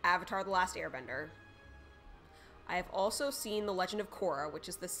seen Avatar: The Last Airbender. I have also seen The Legend of Korra, which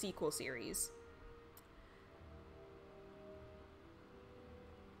is the sequel series.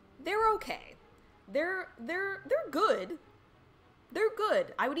 They're okay. They're good. They're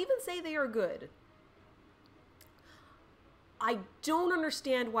good. I would even say they are good. I don't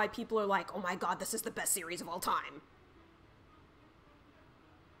understand why people are like, oh my god, this is the best series of all time.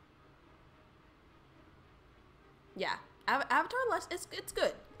 Yeah. Avatar it's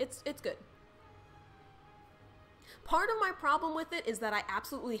good. It's good. Part of my problem with it is that I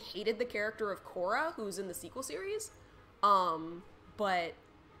absolutely hated the character of Korra, who's in the sequel series. But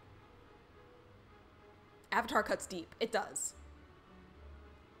Avatar cuts deep. It does.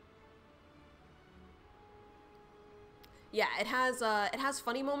 Yeah, it has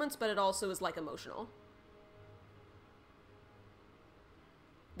funny moments, but it also is like emotional.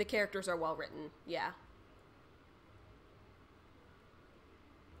 The characters are well written. Yeah.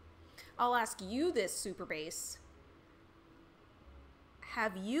 I'll ask you this, Super Bass.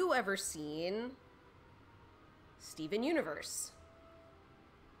 Have you ever seen Steven Universe?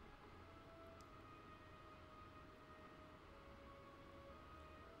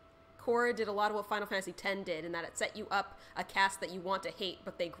 Korra did a lot of what Final Fantasy X did, in that it set you up a cast that you want to hate,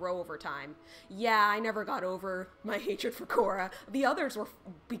 but they grow over time. Yeah, I never got over my hatred for Korra. The others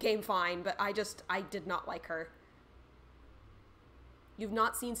became fine, but I did not like her. You've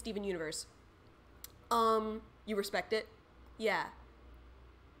not seen Steven Universe. You respect it? Yeah.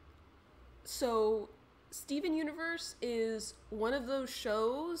 So, Steven Universe is one of those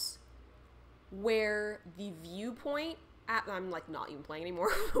shows where the viewpoint... I'm like not even playing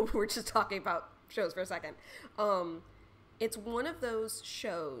anymore. We're just talking about shows for a second. It's one of those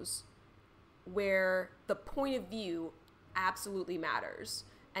shows where the point of view absolutely matters.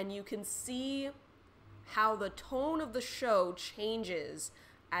 And you can see how the tone of the show changes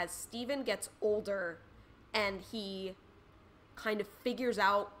as Steven gets older and he kind of figures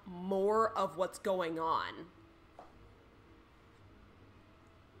out more of what's going on.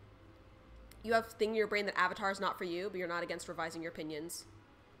 You have a thing in your brain that Avatar is not for you, but you're not against revising your opinions.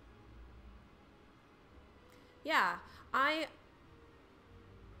 Yeah, I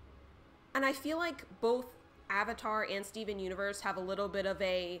feel like both Avatar and Steven Universe have a little bit of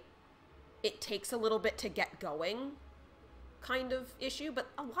a it takes a little bit to get going kind of issue,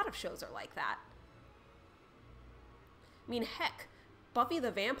 but a lot of shows are like that. I mean, heck, Buffy the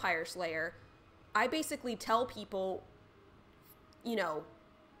Vampire Slayer, I basically tell people, you know,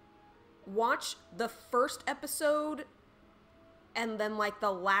 watch the first episode and then like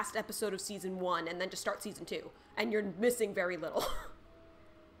the last episode of season 1 and then just start season 2 and you're missing very little.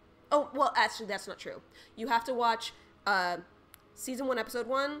 Oh, well, actually that's not true. You have to watch season 1 episode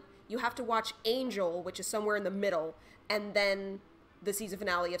 1, you have to watch Angel, which is somewhere in the middle, and then the season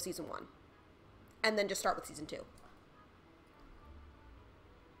finale of season 1. And then just start with season 2.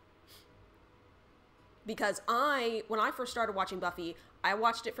 Because when I first started watching Buffy, I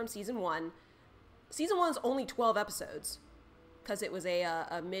watched it from season 1. Season 1 is only 12 episodes, because it was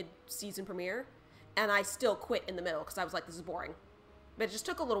a mid-season premiere, and I still quit in the middle, because I was like, this is boring. But it just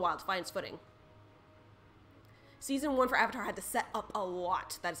took a little while to find its footing. Season 1 for Avatar had to set up a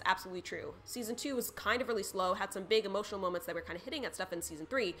lot. That is absolutely true. Season 2 was kind of really slow, had some big emotional moments that were kind of hitting at stuff in season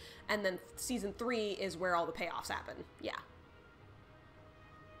 3, and then season 3 is where all the payoffs happen. Yeah.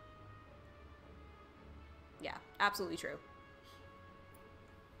 Yeah, absolutely true.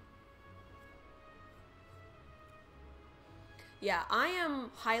 Yeah, I am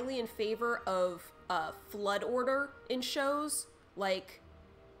highly in favor of flood order in shows. Like,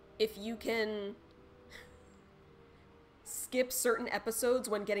 if you can... skip certain episodes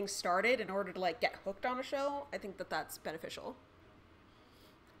when getting started in order to like get hooked on a show, I think that that's beneficial.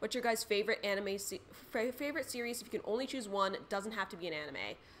 What's your guys' favorite favorite series? If you can only choose one, it doesn't have to be an anime.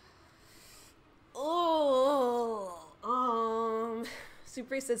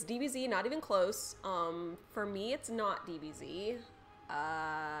 Super says DBZ, not even close. For me, it's not DBZ.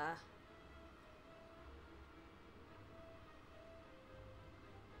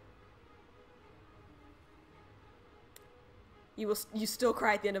 You still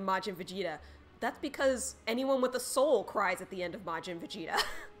cry at the end of Majin Vegeta. That's because anyone with a soul cries at the end of Majin Vegeta.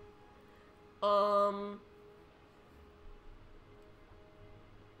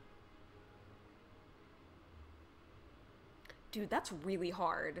 Dude, that's really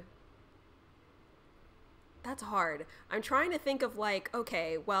hard. That's hard. I'm trying to think of like,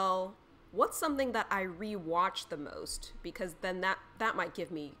 okay, well, what's something that I rewatch the most? Because then that might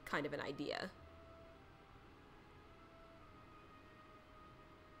give me kind of an idea.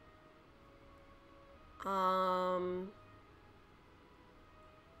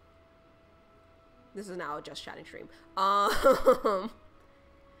 This is now a Just Chatting stream.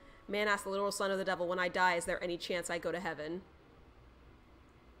 Man asked the literal son of the devil, when I die, is there any chance I go to heaven?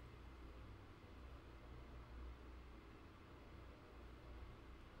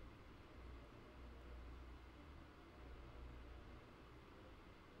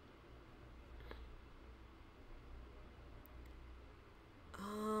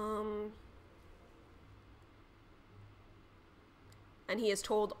 And he is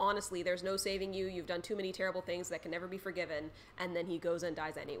told, honestly, there's no saving you. You've done too many terrible things that can never be forgiven. And then he goes and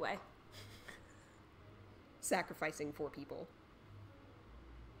dies anyway. Sacrificing 4 people.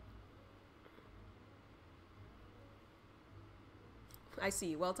 I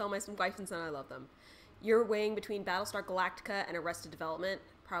see. Well, tell my wife and son I love them. You're weighing between Battlestar Galactica and Arrested Development.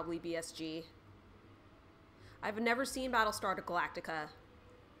 Probably BSG. I've never seen Battlestar Galactica.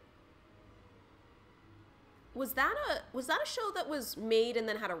 Was that a show that was made and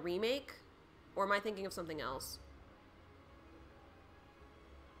then had a remake? Or am I thinking of something else?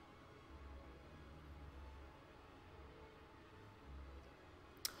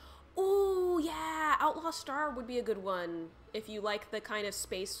 Ooh, yeah, Outlaw Star would be a good one if you like the kind of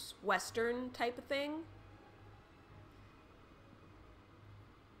space western type of thing.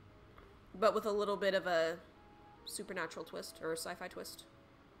 But with a little bit of a supernatural twist or a sci-fi twist.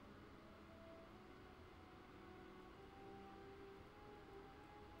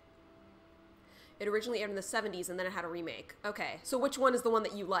 It originally aired in the 70s and then it had a remake. Okay, so which one is the one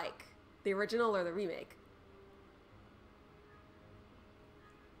that you like? The original or the remake?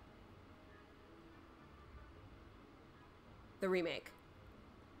 The remake.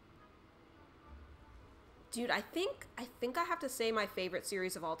 Dude, I think I have to say my favorite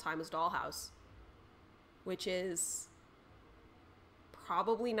series of all time is Dollhouse, which is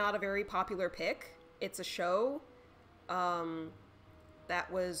probably not a very popular pick. It's a show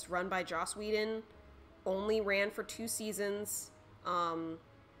that was run by Joss Whedon, only ran for 2 seasons,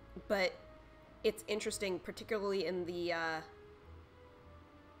 but it's interesting, particularly in the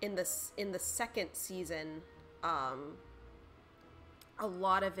second season. A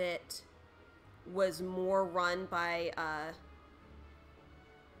lot of it was more run by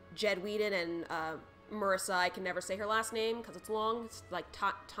Jed Whedon and Marissa. I can never say her last name because it's long. It's like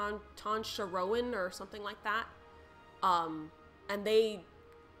Tansha Rowan or something like that. And they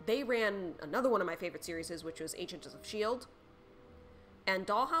ran another one of my favorite series, which was Agents of S.H.I.E.L.D. And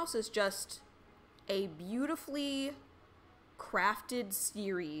Dollhouse is just a beautifully crafted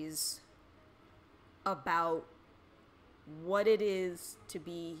series about what it is to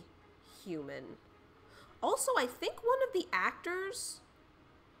be human. Also, I think one of the actors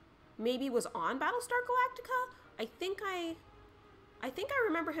maybe was on Battlestar Galactica. I think I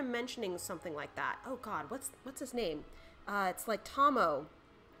remember him mentioning something like that. Oh God, what's his name? It's like Tomo.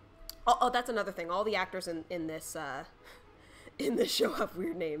 Oh, that's another thing. All the actors in this show have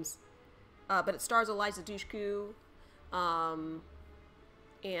weird names. But it stars Eliza Dushku.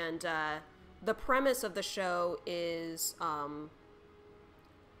 And the premise of the show is,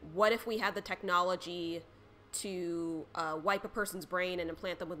 what if we had the technology to wipe a person's brain and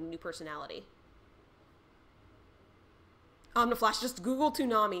implant them with a new personality? Omniflash, just Google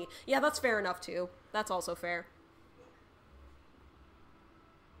Toonami. Yeah, that's fair enough, too. That's also fair.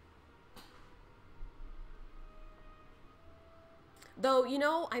 Though, you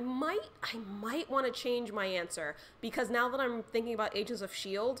know, I might want to change my answer, because now that I'm thinking about Agents of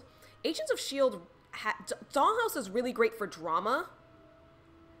S.H.I.E.L.D., Agents of S.H.I.E.L.D. Dollhouse is really great for drama,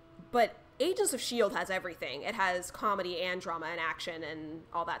 but Agents of S.H.I.E.L.D. has everything. It has comedy and drama and action and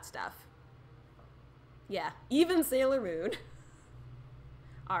all that stuff. Yeah, even Sailor Moon.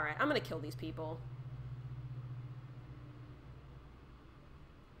 Alright, I'm gonna kill these people.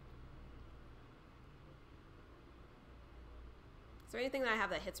 Is there anything that I have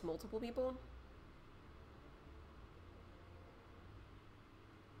that hits multiple people?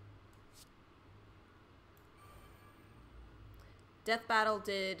 Death Battle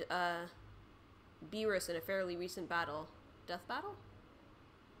did Beerus in a fairly recent battle. Death Battle?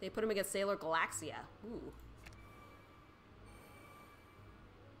 They put him against Sailor Galaxia. Ooh.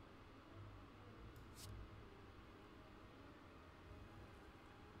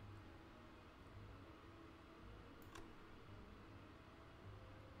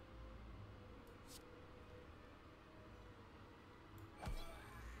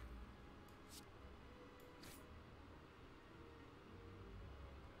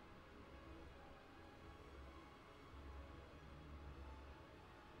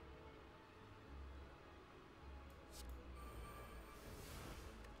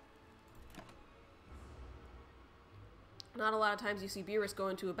 Not a lot of times you see Beerus go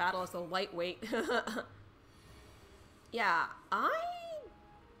into a battle as a lightweight. Yeah, I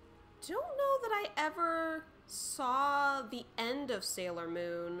don't know that I ever saw the end of Sailor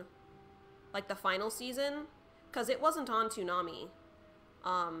Moon, like the final season, because it wasn't on Toonami.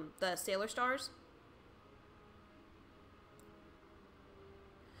 The Sailor Stars.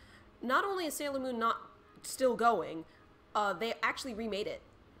 Not only is Sailor Moon not still going, they actually remade it.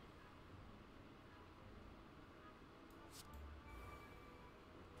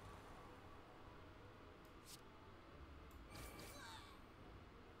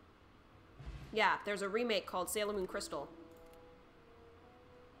 Yeah, there's a remake called Sailor Moon Crystal.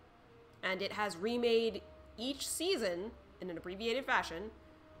 And it has remade each season in an abbreviated fashion,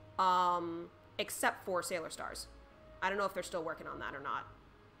 except for Sailor Stars. I don't know if they're still working on that or not.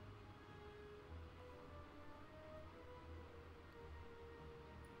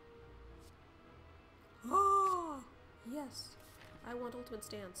 Oh, yes. I want Ultimate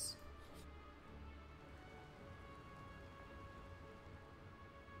Stance.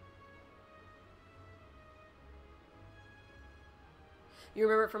 You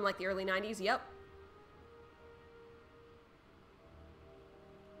remember it from like the early 90s? Yep.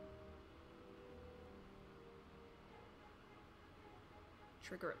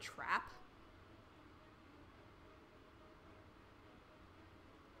 Trigger a trap?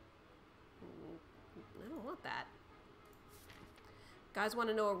 I don't want that. Guys want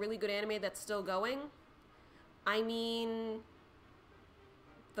to know a really good anime that's still going? I mean,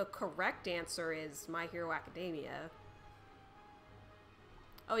 the correct answer is My Hero Academia.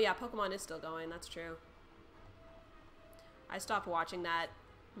 Oh yeah, Pokemon is still going, that's true. I stopped watching that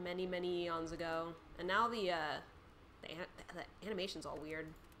many, many eons ago. And now the animation's all weird.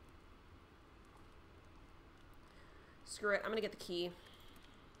 Screw it, I'm gonna get the key.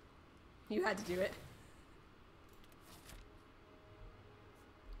 You had to do it.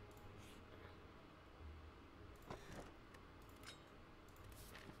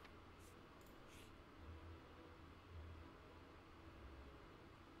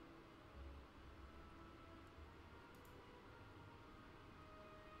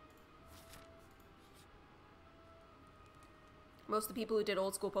 Most of the people who did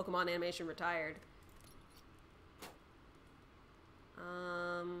old school Pokemon animation retired.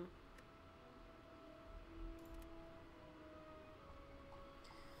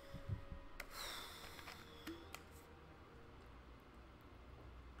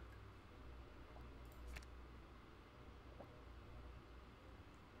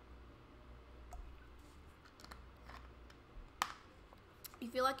 You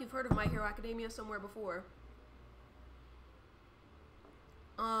feel like you've heard of My Hero Academia somewhere before.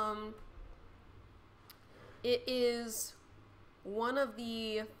 It is one of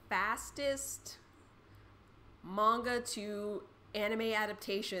the fastest manga to anime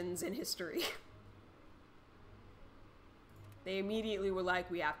adaptations in history. They immediately were like,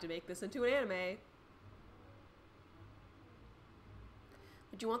 we have to make this into an anime.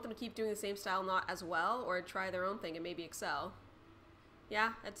 Would you want them to keep doing the same style not as well, or try their own thing and maybe excel?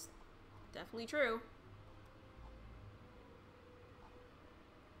 Yeah, that's definitely true.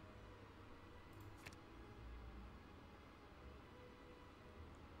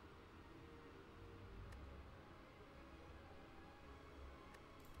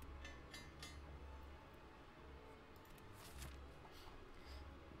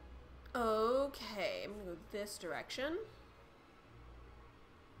 Okay, I'm gonna go this direction.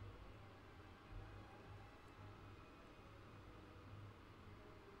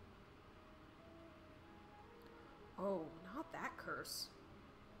 Oh, not that curse.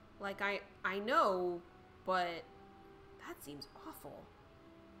 Like, I know but that seems awful.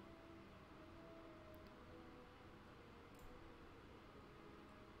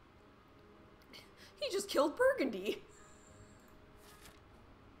 He just killed Burgundy.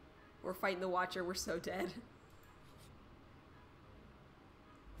 We're fighting the Watcher. We're so dead.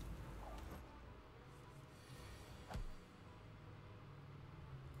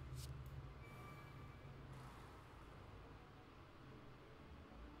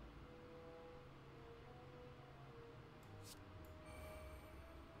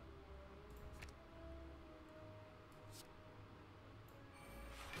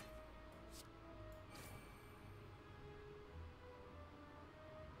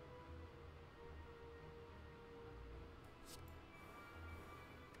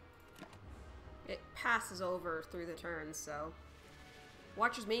 It passes over through the turns, so...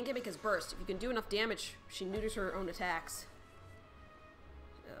 Watcher's main gimmick is Burst. If you can do enough damage, she neuters her own attacks.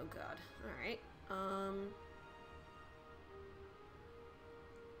 Oh god. Alright.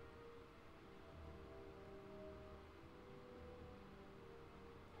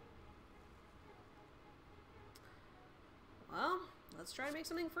 Well, let's try to make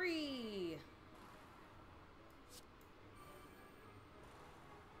something free.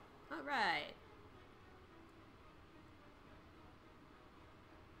 Alright.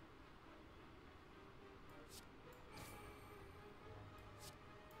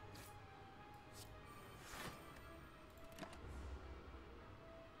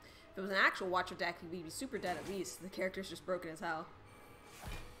 If it was an actual Watcher deck, we'd be super dead at least. The character's just broken as hell.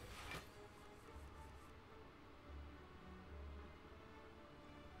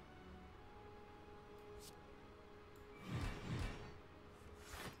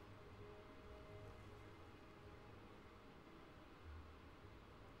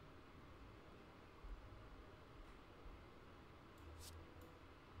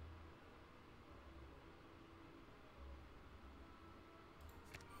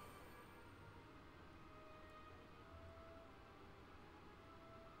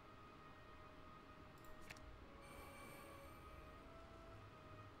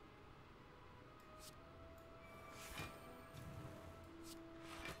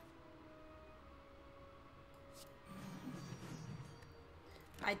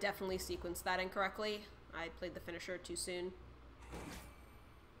 I definitely sequenced that incorrectly. I played the finisher too soon.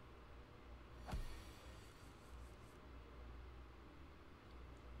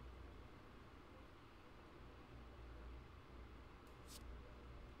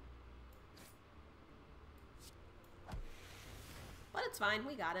 But it's fine,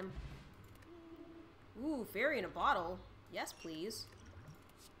 we got him. Ooh, fairy in a bottle. Yes, please.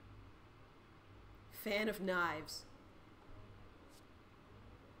 Fan of knives.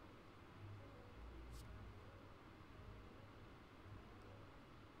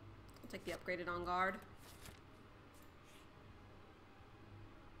 Take the upgraded on guard.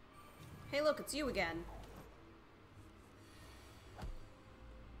 Hey, look, it's you again.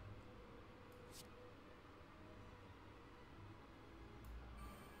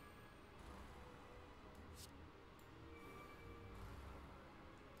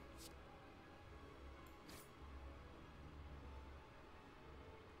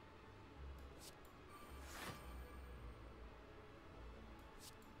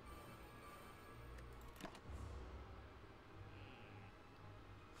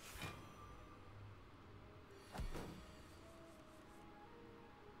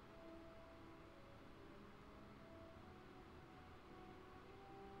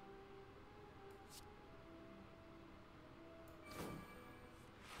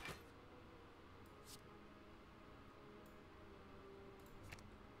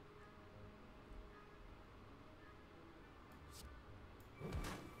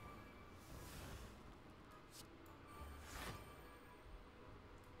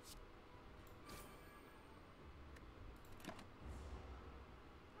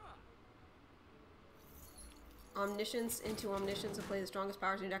 Omniscience into Omniscience and play the strongest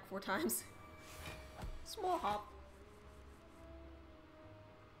powers in your deck 4 times. Small hop.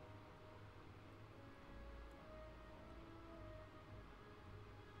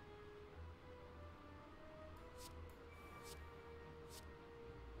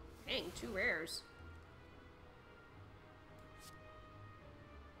 Dang, 2 rares.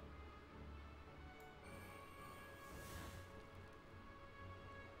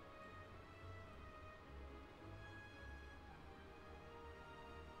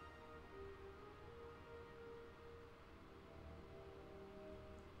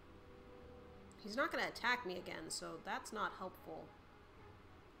 He's not going to attack me again, so that's not helpful.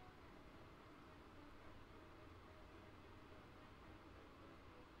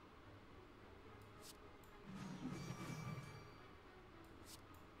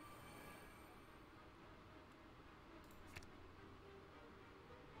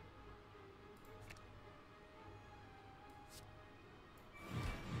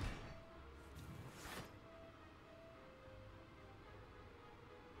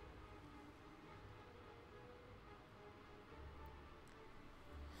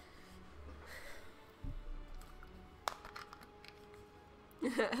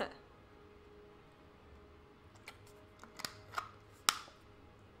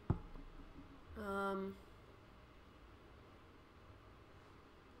 um...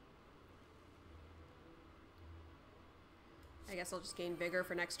 I guess I'll just gain vigor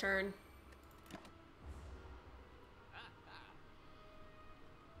for next turn.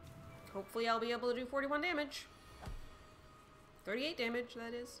 Hopefully I'll be able to do 41 damage. 38 damage,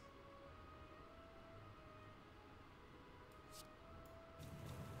 that is.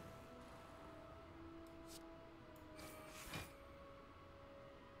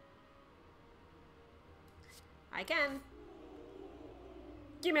 I can.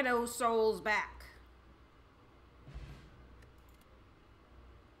 Give me those souls back.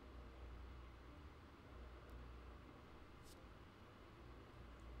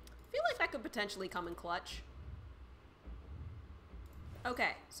 I feel like that could potentially come in clutch.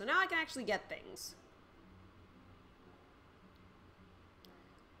 Okay, so now I can actually get things.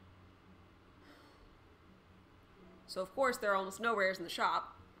 So of course there are almost no rares in the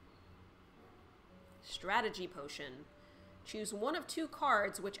shop. Strategy potion. Choose one of 2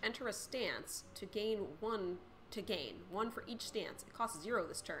 cards which enter a stance to gain one for each stance. It costs 0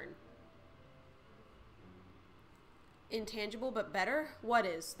 this turn. Intangible but better? What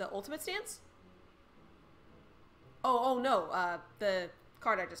is? The ultimate stance? Oh no, the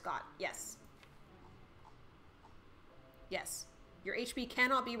card I just got. Yes. Yes. Your HP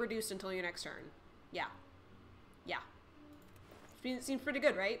cannot be reduced until your next turn. Yeah. Yeah. Seems pretty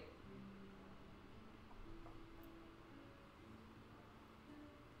good, right?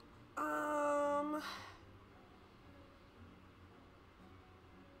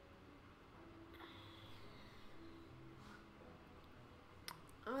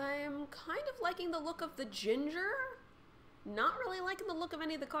 I'm kind of liking the look of the ginger. Not really liking the look of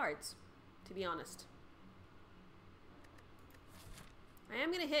any of the cards, to be honest. I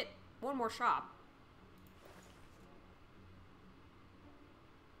am going to hit one more shop.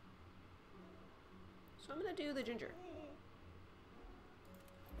 So I'm going to do the ginger.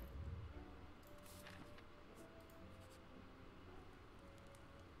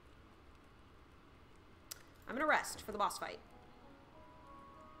 I'm going to rest for the boss fight.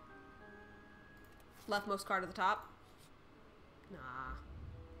 Leftmost card at the top. Nah.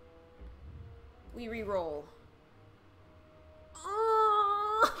 We re-roll.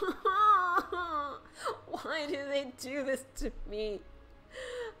 Oh! Why do they do this to me?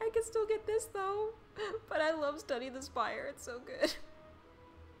 I can still get this though. But I love Study the Spire. It's so good.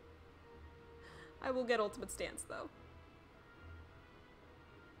 I will get Ultimate Stance though.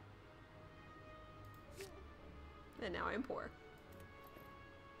 And now I'm poor.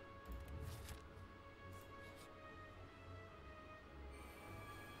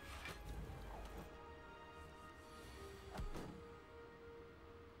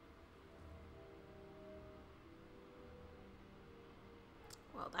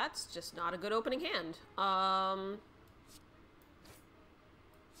 Well, that's just not a good opening hand. I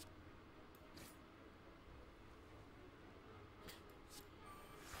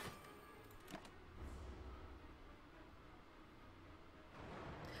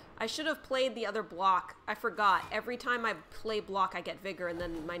should have played the other block. I forgot. Every time I play block, I get vigor, and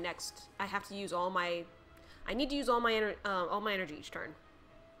then my next, I have to use all my. I need to use all my energy each turn.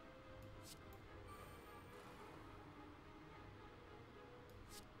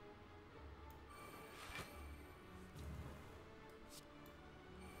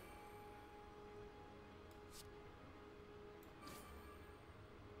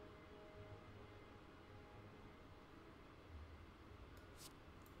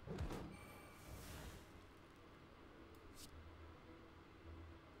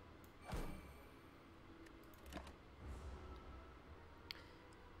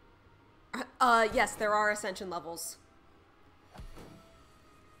 Yes, there are ascension levels.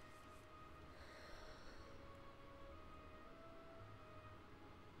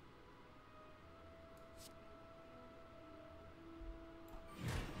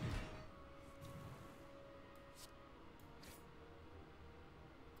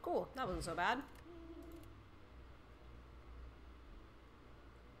 Cool, that wasn't so bad.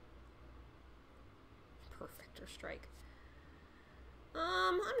 Perfector strike.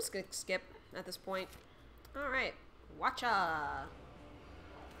 I'm just gonna skip at this point. Alright, watcha!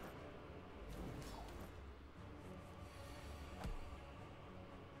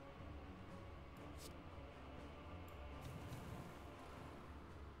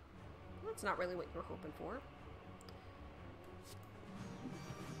 That's not really what you were hoping for.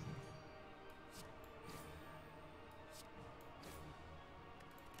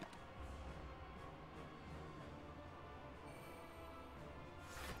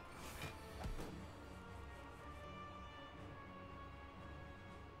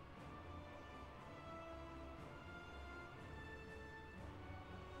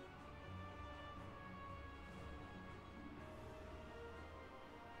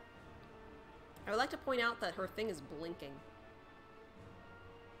 I would like to point out that her thing is blinking.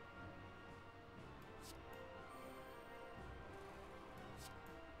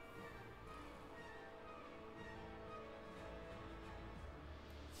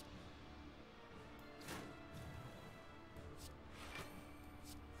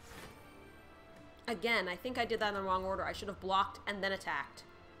 Again, I think I did that in the wrong order. I should have blocked and then attacked.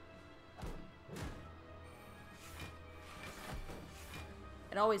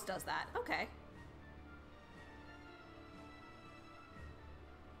 It always does that. Okay.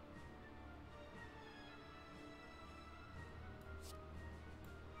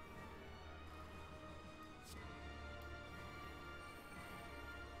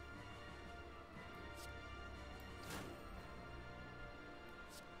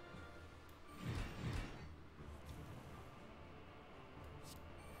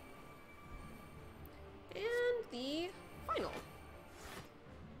 And the final.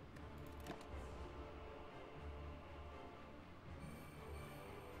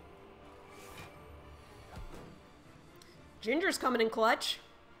 Ginger's coming in clutch.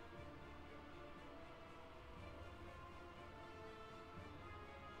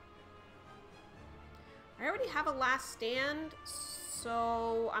 I already have a last stand,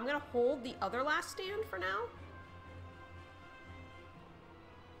 so I'm gonna hold the other last stand for now.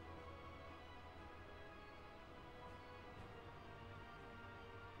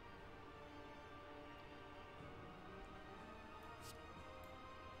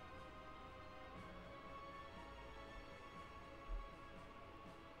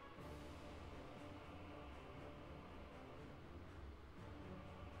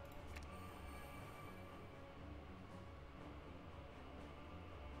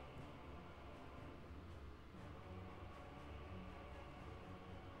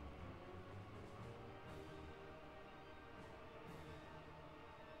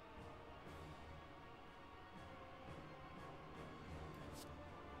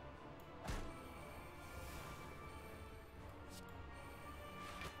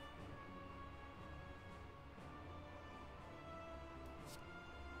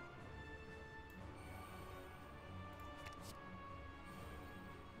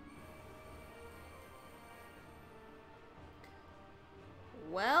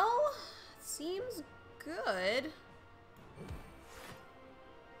 Well, seems good.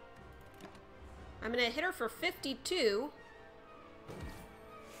 I'm gonna hit her for 52.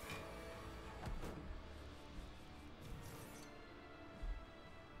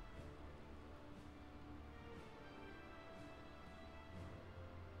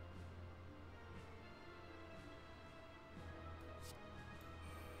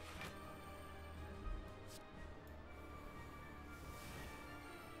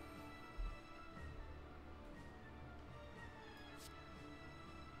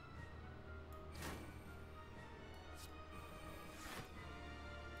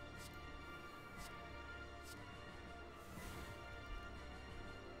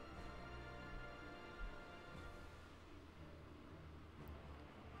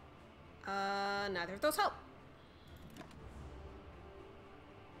 Neither of those help.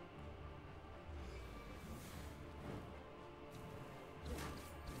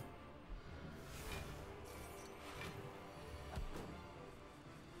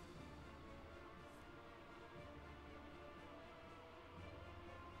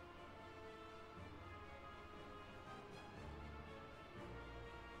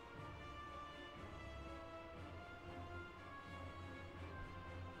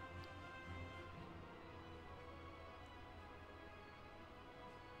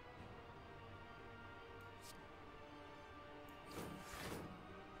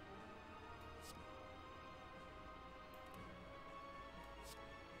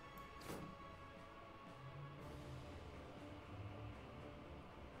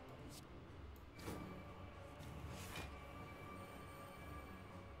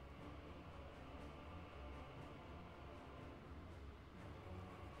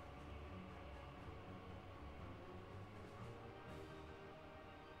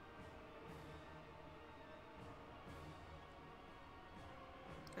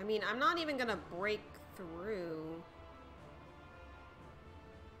 I mean, I'm not even gonna break through.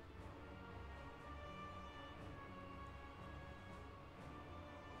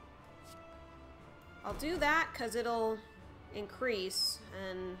 I'll do that because it'll increase,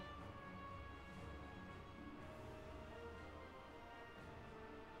 and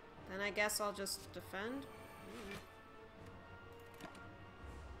then I guess I'll just defend.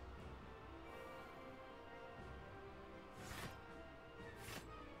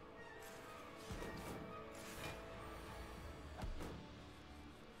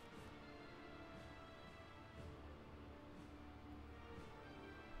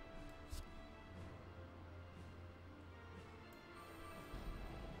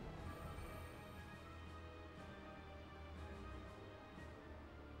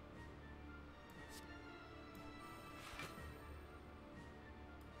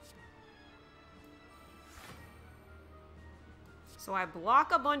 So I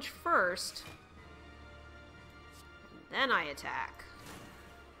block a bunch first, and then I attack.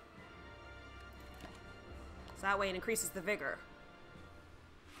 So that way it increases the vigor.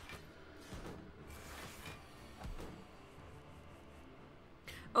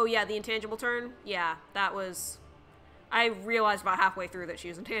 Oh yeah, the intangible turn? Yeah, that was... I realized about halfway through that she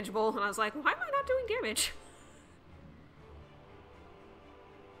was intangible, and I was like, why am I not doing damage?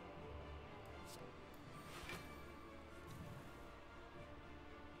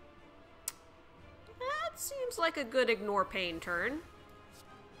 That seems like a good ignore pain turn.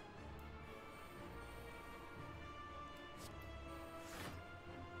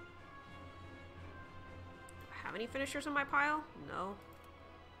 Have any finishers in my pile? No.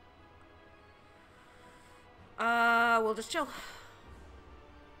 We'll just chill.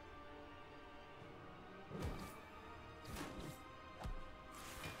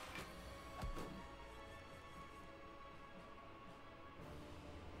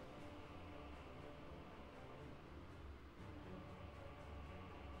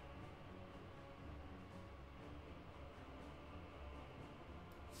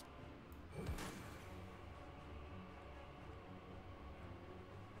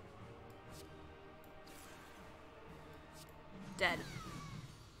 Dead.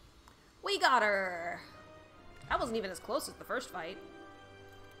 We got her! That wasn't even as close as the first fight.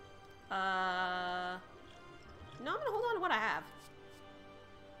 No, I'm gonna hold on to what I have.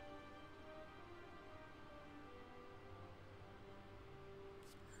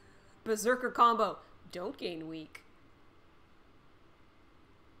 Berserker combo. Don't gain weak.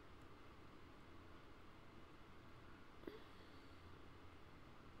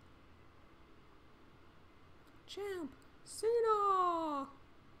 Champ! Cena!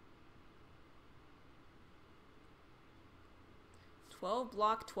 12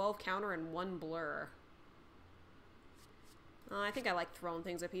 block, 12 counter, and 1 blur. I think I like throwing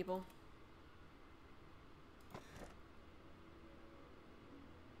things at people.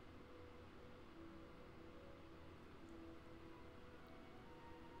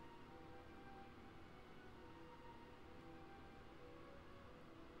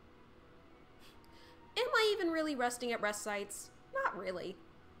 Am I even really resting at rest sites? Not really.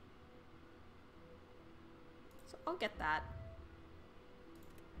 So I'll get that.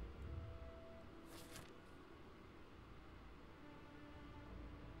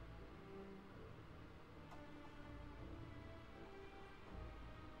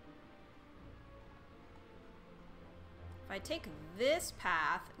 If I take this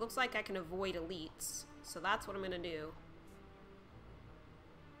path, it looks like I can avoid elites. So that's what I'm gonna do.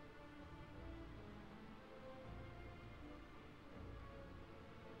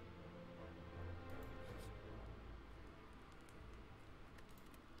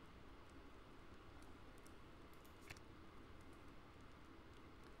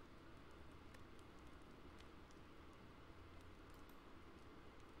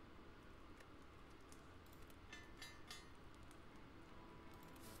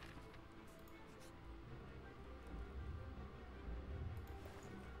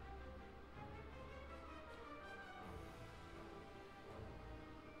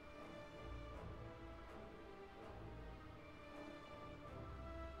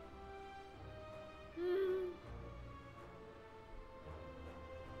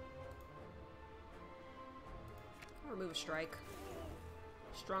 I'll remove a strike.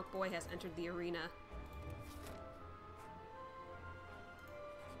 Strong boy has entered the arena.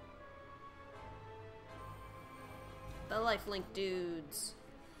 The lifelink dudes.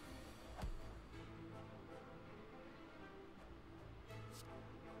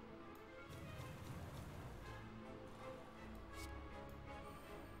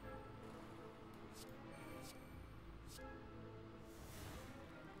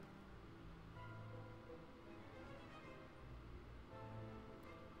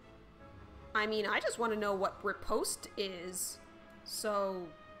 I mean, I just want to know what riposte is. So,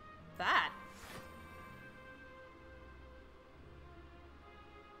 that.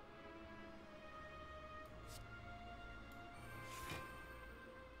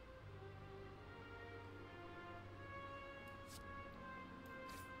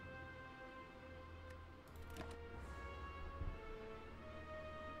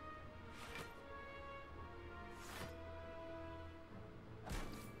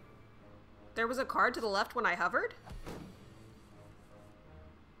 There was a card to the left when I hovered?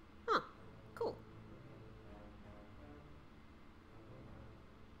 Huh. Cool.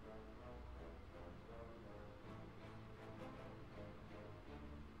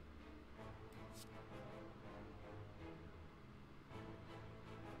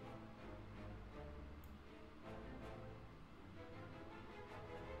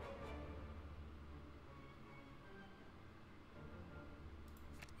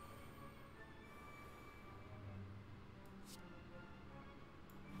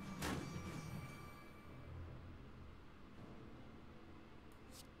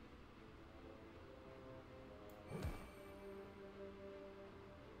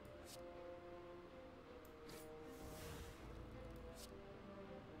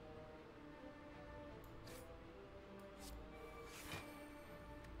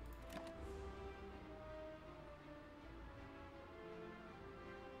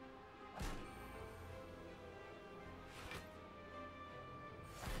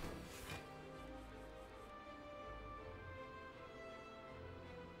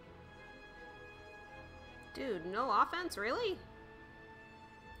 Dude, no offense, really?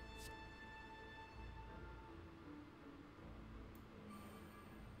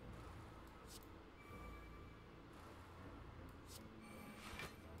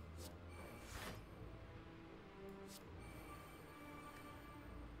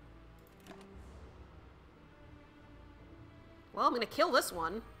 Well, I'm gonna kill this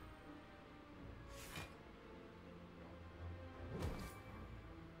one.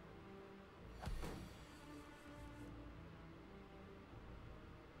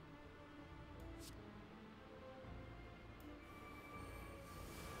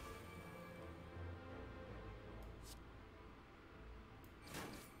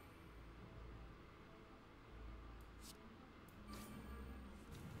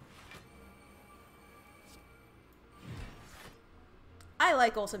 I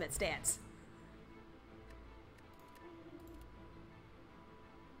like Ultimate Stance.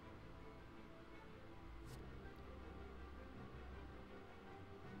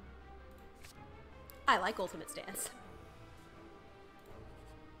 I like Ultimate Stance.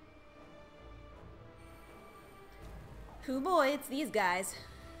 Hoo boy, it's these guys.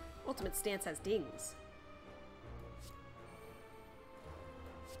 Ultimate Stance has dings.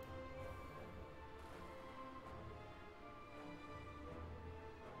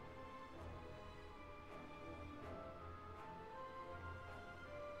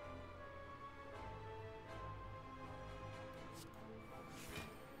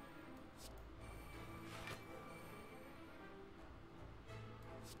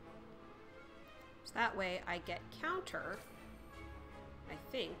 That way I get counter, I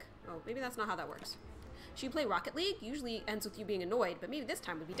think. Oh, maybe that's not how that works. Should you play Rocket League? Usually ends with you being annoyed, but maybe this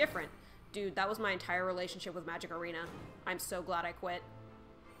time would be different. Dude, that was my entire relationship with Magic Arena. I'm so glad I quit.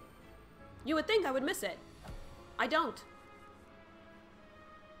 You would think I would miss it. I don't.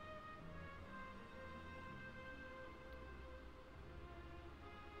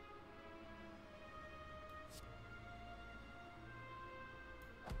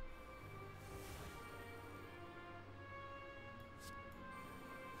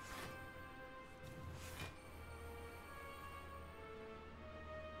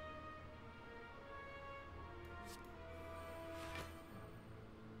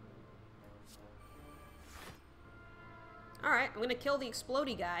 Alright, I'm gonna kill the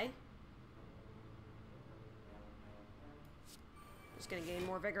explodey guy. Just gonna gain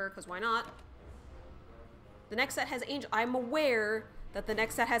more vigor, because why not? The next set has angel. I'm aware that the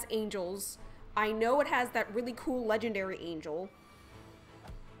next set has angels. I know it has that really cool legendary angel.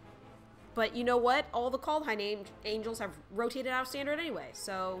 But you know what? All the Kaldheim angels have rotated out of standard anyway,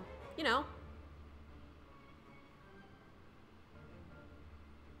 so, you know.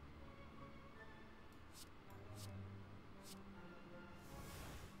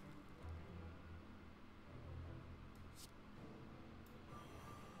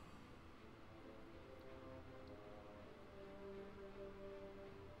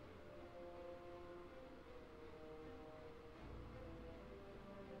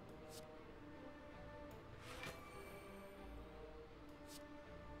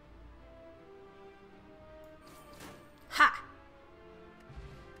 Ha!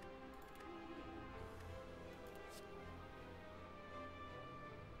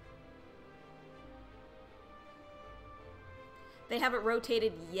 They haven't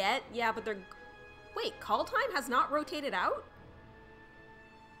rotated yet? Yeah, but they're... Wait, Kaldheim has not rotated out?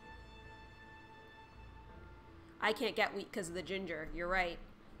 I can't get weak because of the ginger. You're right.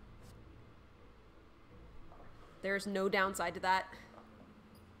 There's no downside to that.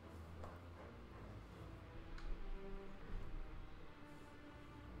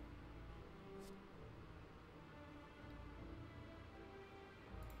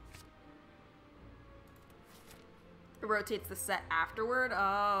 It rotates the set afterward?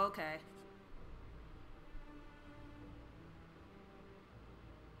 Oh, okay.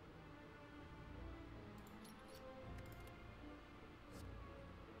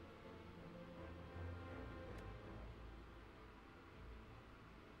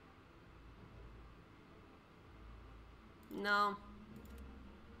 No.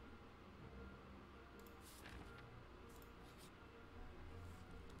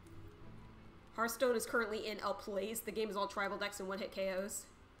 Hearthstone is currently in a place. The game is all tribal decks and one-hit KOs.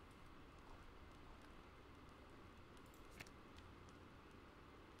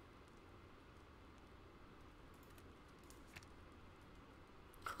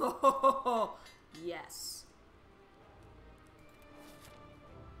 Oh, yes.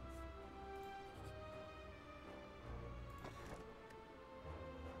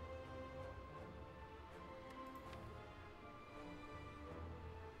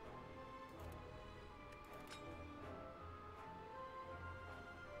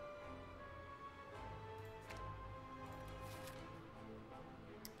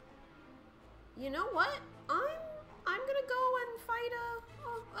 You know what? I'm gonna go and fight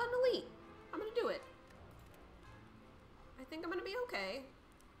an elite. I'm gonna do it. I think I'm gonna be okay.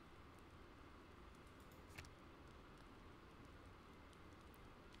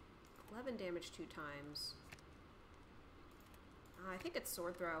 $11 damage 2 times. I think it's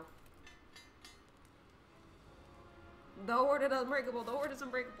sword throw. The horde is unbreakable. The horde is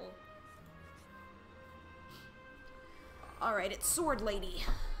unbreakable. Alright, it's Sword Lady.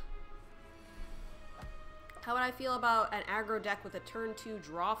 How would I feel about an aggro deck with a turn 2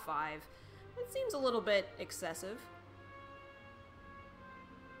 draw 5? It seems a little bit excessive.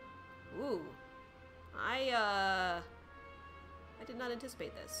 Ooh. I did not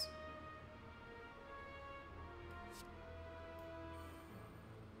anticipate this.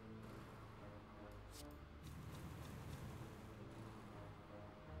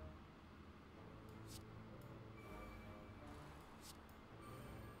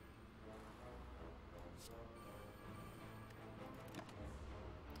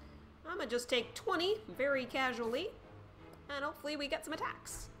 I'm gonna just take 20 very casually, and hopefully we get some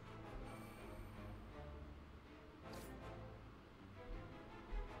attacks.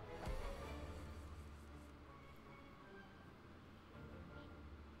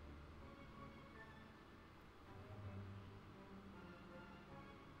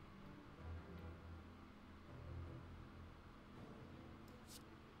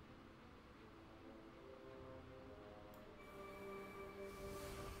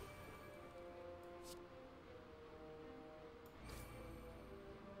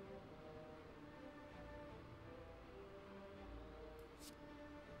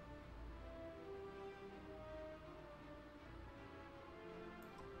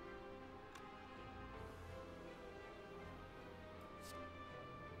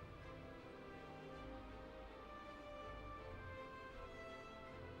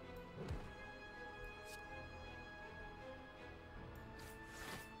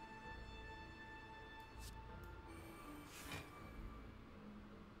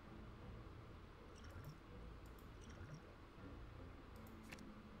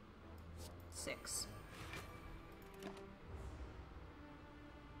 Six.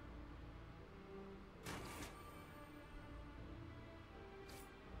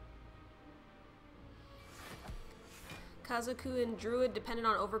 Kazaku and Druid depended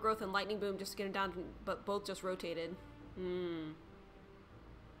on Overgrowth and Lightning Boom just to get him down, but both just rotated. Hmm.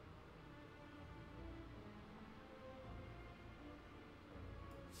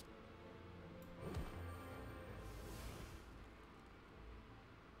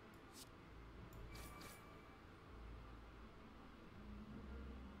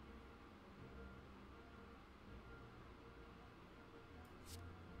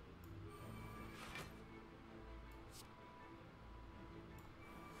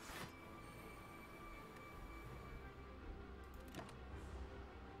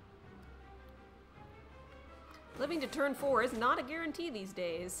 Living to turn 4 is not a guarantee these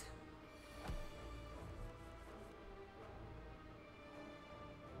days.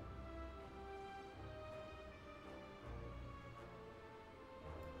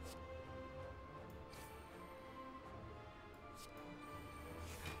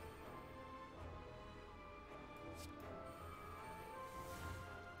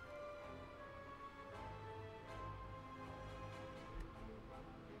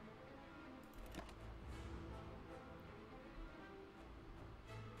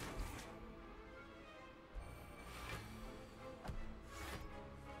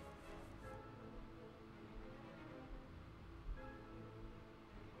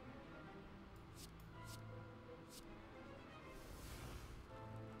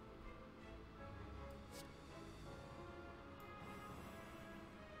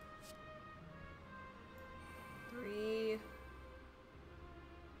 Three.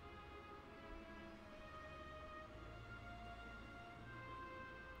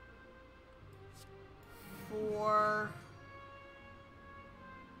 Four.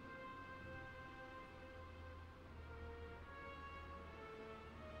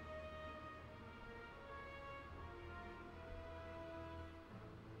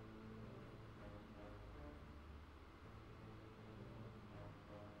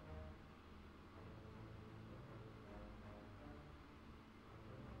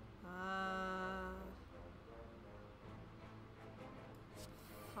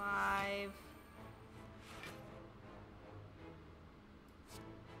 Five.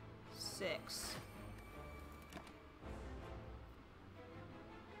 6.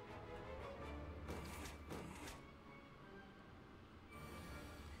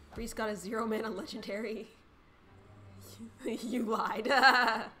 Reese got a 0 mana legendary. You lied.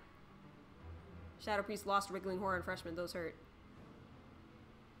 Shadow Priest lost Wriggling Horror and Freshman. Those hurt.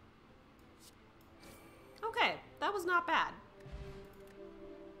 Okay, that was not bad.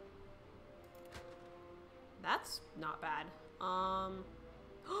 That's not bad.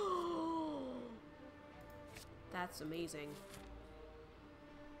 That's amazing.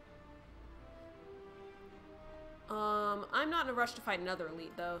 I'm not in a rush to fight another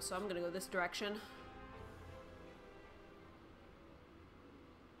elite though, so I'm gonna go this direction.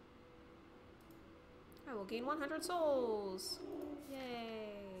 I will gain 100 souls. Yay.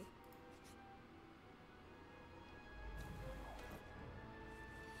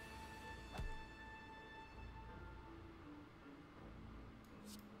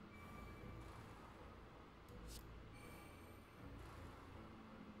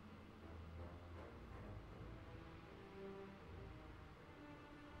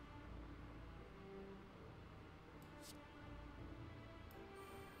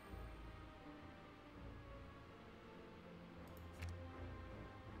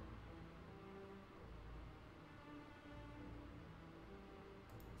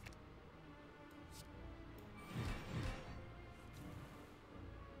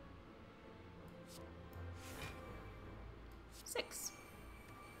 Six.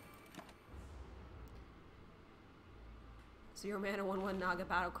 0 mana, 1/1 Naga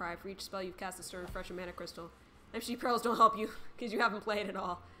battle cry. For each spell you've cast a stone, refresh a mana crystal. MC Pearls don't help you because you haven't played at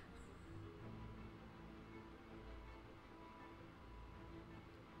all.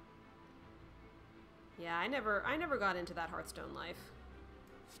 Yeah, I never got into that Hearthstone life.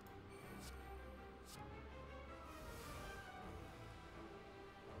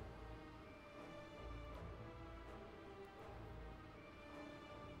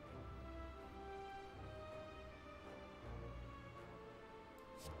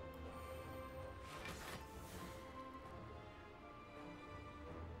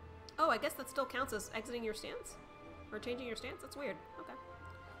 Oh, I guess that still counts as exiting your stance? Or changing your stance? That's weird. Okay.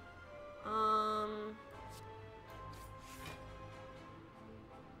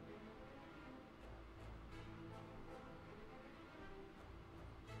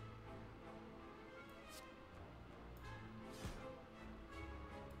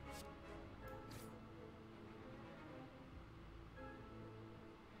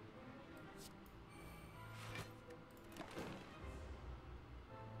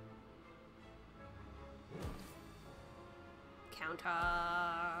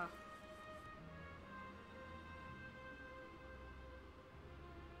 Counter.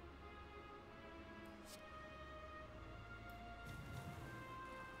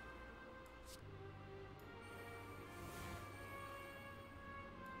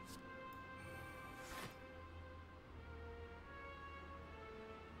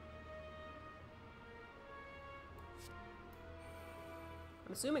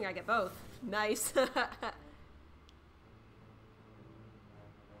 I'm assuming I get both. Nice. This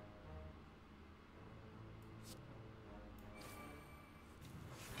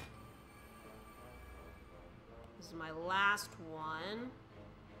is my last one.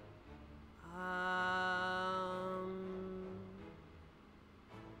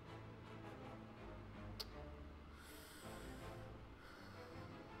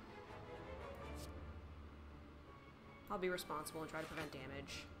 I'll be responsible and try to prevent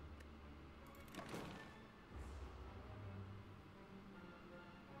damage.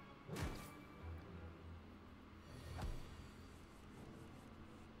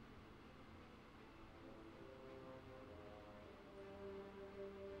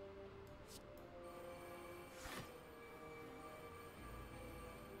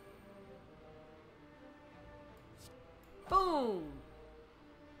 Boom!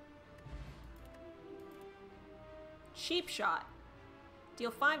 Cheap shot.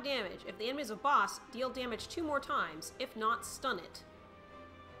 Deal 5 damage. If the enemy is a boss, deal damage 2 more times. If not, stun it.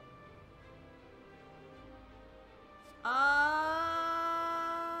 I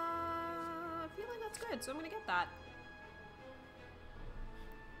feel like that's good, so I'm gonna get that.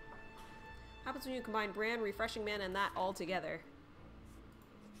 Happens when you combine Brand, Refreshing Mana, and that all together.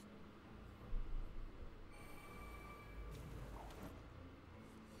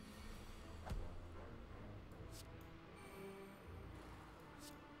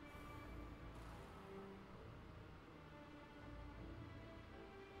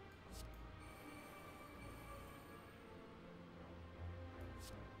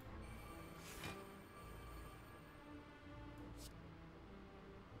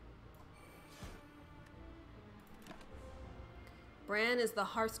 Bran is the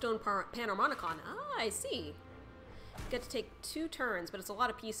Hearthstone Panharmonicon. Ah, I see. You get to take 2 turns, but it's a lot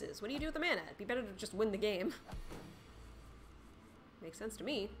of pieces. What do you do with the mana? It'd be better to just win the game. Makes sense to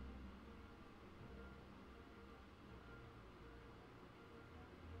me.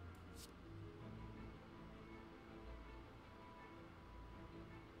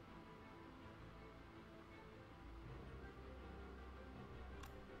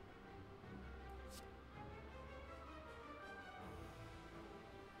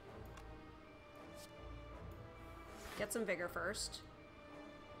 Get some vigor first.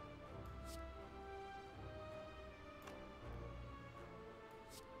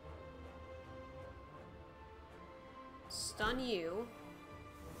 Stun you.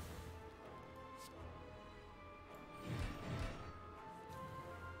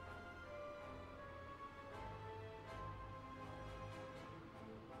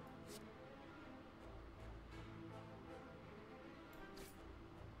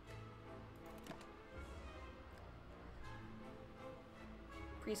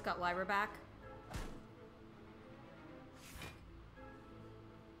 Priest got Lyra back.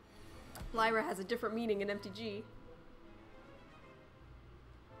 Lyra has a different meaning in MTG.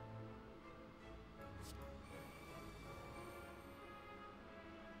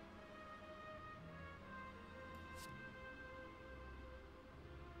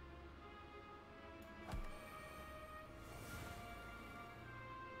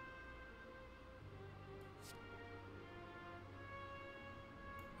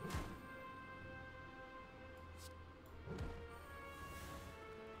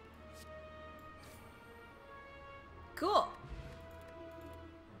 Cool.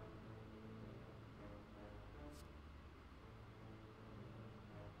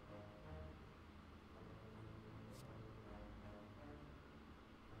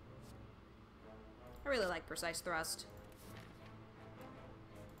 I really like Precise Thrust.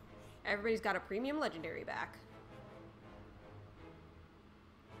 Everybody's got a premium legendary back.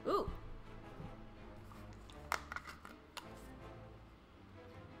 Ooh.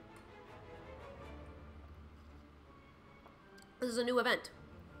 This is a new event.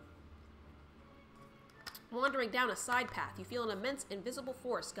 Wandering down a side path, you feel an immense invisible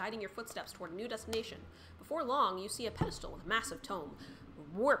force guiding your footsteps toward a new destination. Before long, you see a pedestal with a massive tome,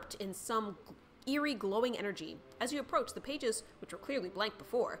 warped in some eerie glowing energy. As you approach, the pages, which were clearly blank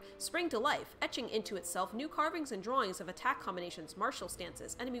before, spring to life, etching into itself new carvings and drawings of attack combinations, martial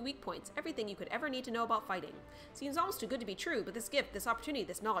stances, enemy weak points, everything you could ever need to know about fighting. Seems almost too good to be true, but this gift, this opportunity,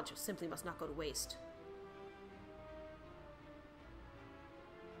 this knowledge simply must not go to waste.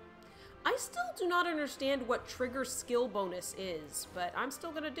 I still do not understand what trigger skill bonus is, but I'm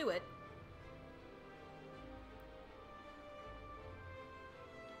still gonna do it.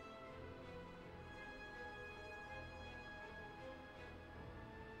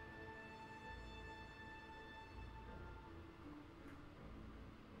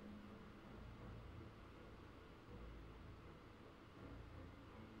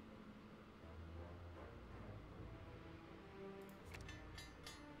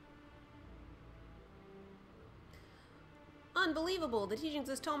 Unbelievable! The teachings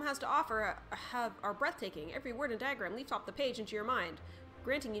this tome has to offer are breathtaking. Every word and diagram leaps off the page into your mind,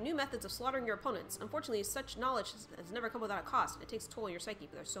 granting you new methods of slaughtering your opponents. Unfortunately, such knowledge has never come without a cost. It takes a toll on your psyche,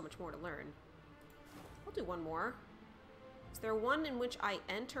 but there's so much more to learn. I'll do one more. Is there one in which I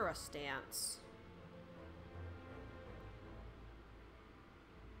enter a stance?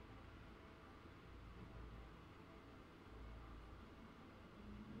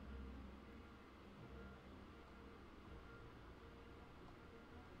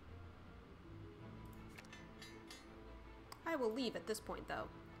 I will leave at this point, though.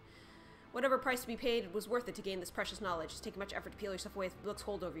 Whatever price to be paid, it was worth it to gain this precious knowledge. It's taken much effort to peel yourself away from the book's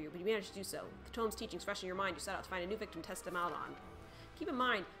hold over you, but you managed to do so. The tome's teachings fresh in your mind, you set out to find a new victim to test them out on. Keep in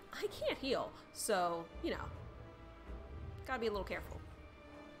mind, I can't heal, so, you know, gotta be a little careful.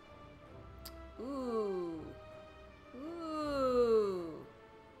 Ooh. Ooh.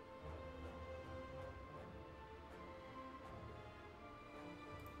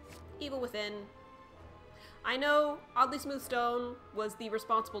 Evil Within. I know Oddly Smooth Stone was the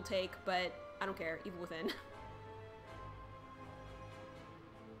responsible take, but I don't care. Evil Within.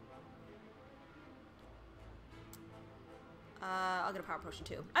 I'll get a power potion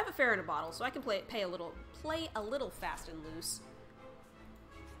too. I have a fair in a bottle, so I can play a little fast and loose.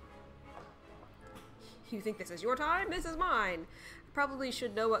 You think this is your time? This is mine. I probably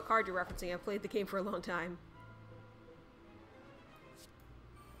should know what card you're referencing. I've played the game for a long time.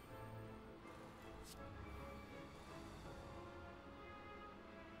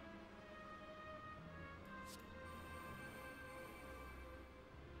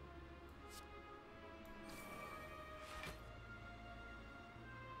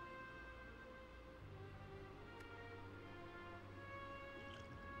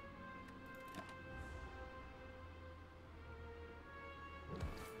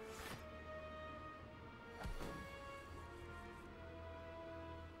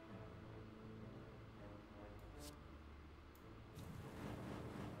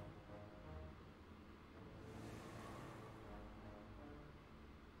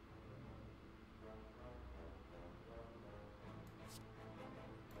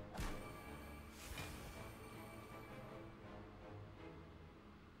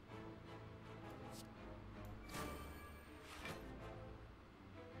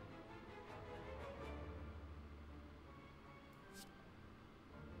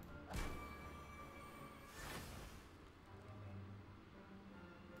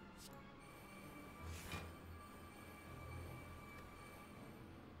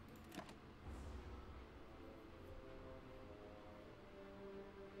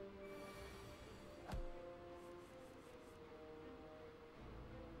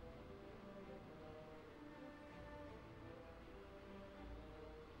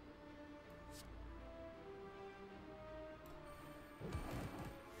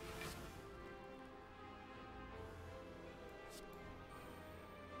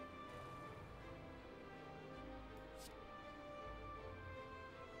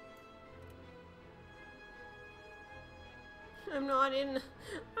 I'm not in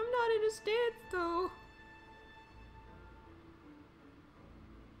a stance though.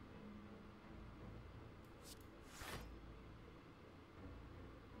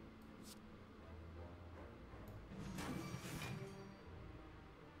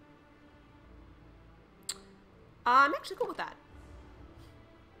 I'm actually cool with that.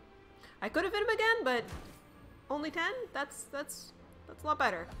 I could have hit him again, but only 10? That's a lot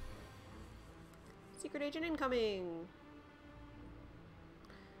better. Secret agent incoming.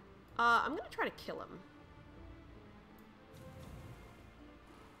 I'm gonna try to kill him.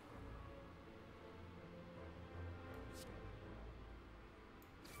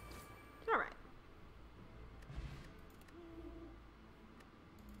 Alright.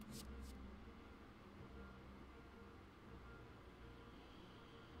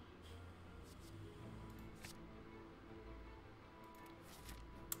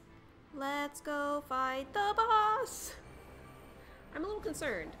 Let's go fight the boss! I'm a little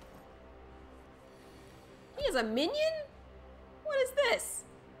concerned. He is a minion? What is this?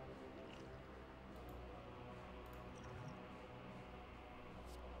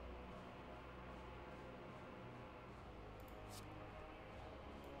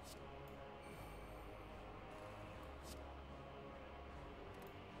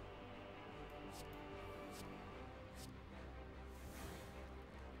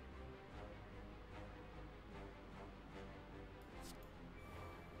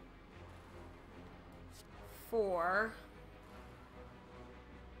 Four.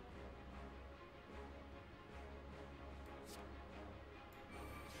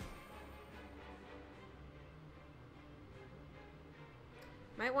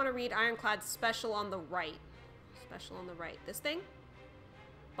 Might want to read Ironclad's special on the right. Special on the right. This thing?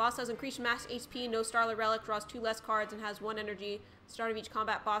 Boss has increased max HP, no Starlight Relic, draws 2 less cards, and has 1 energy. Start of each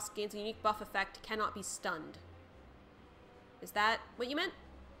combat boss gains a unique buff effect, cannot be stunned. Is that what you meant?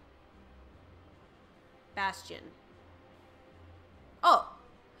 Bastion. Oh!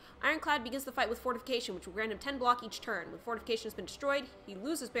 Ironclad begins the fight with Fortification, which will grant him 10 block each turn. When Fortification has been destroyed, he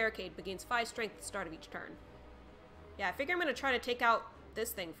loses Barricade, but gains 5 strength at the start of each turn. Yeah, I figure I'm going to try to take out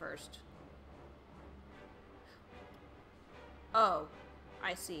this thing first. Oh,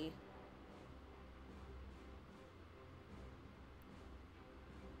 I see.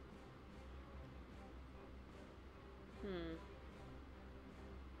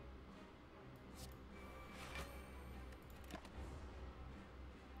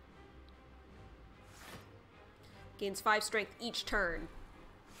 Gains 5 strength each turn.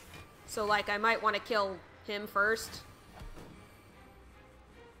 So, like, I might want to kill him first.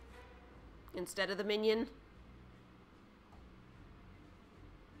 Instead of the minion.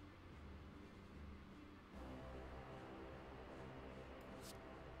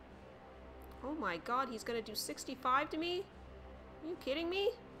 Oh my god, he's gonna do 65 to me? Are you kidding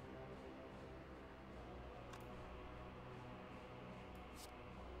me?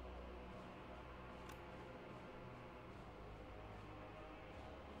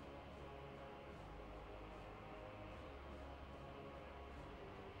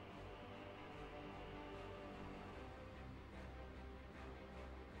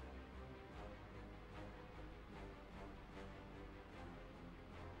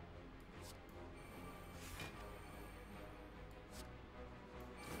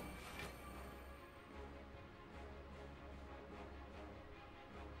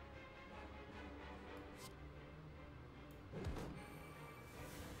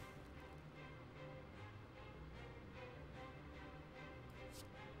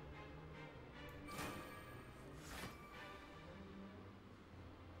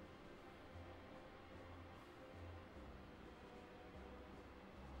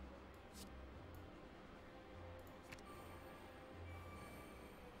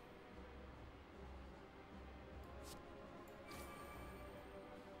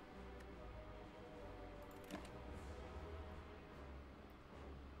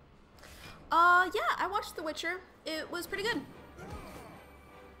 Yeah, I watched The Witcher. It was pretty good.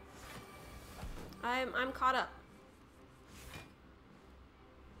 I'm caught up.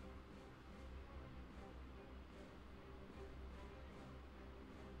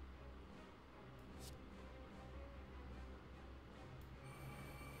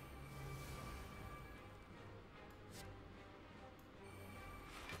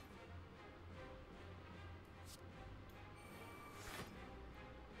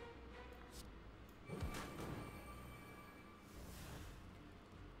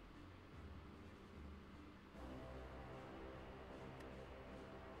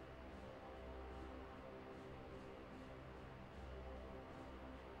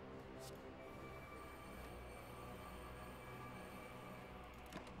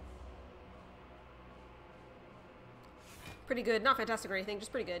 Pretty good. Not fantastic or anything,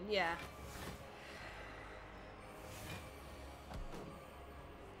 just pretty good. Yeah.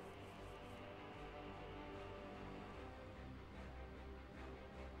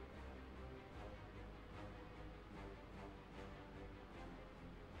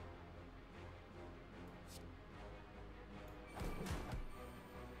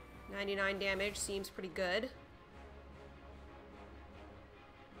 $99 damage seems pretty good.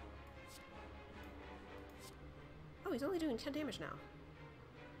 Oh, he's only doing 10 damage now.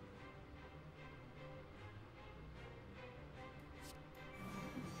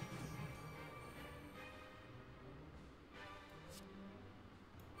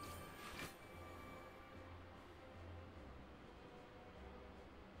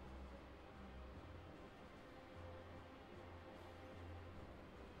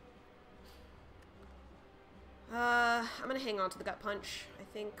 I'm gonna hang on to the gut punch, I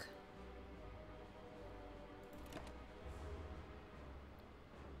think.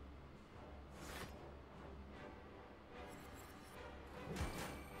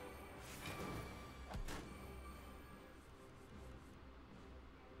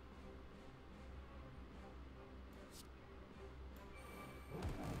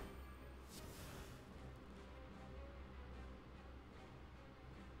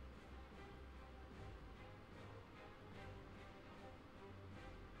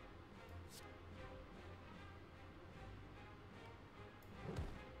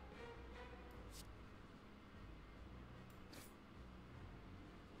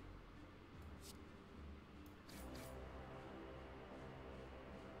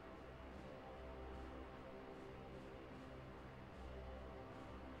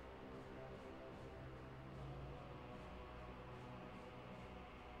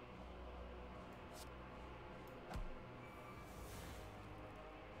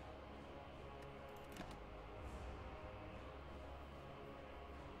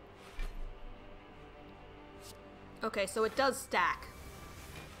 Okay, so it does stack.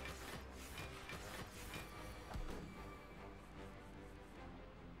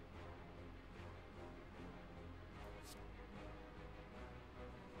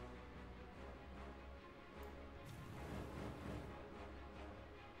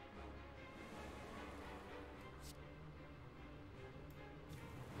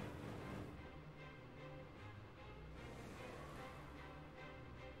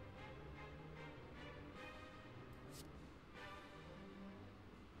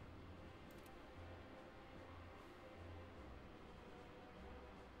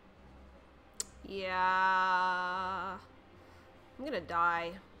 Yeah. I'm gonna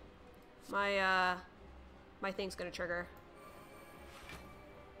die. My thing's gonna trigger.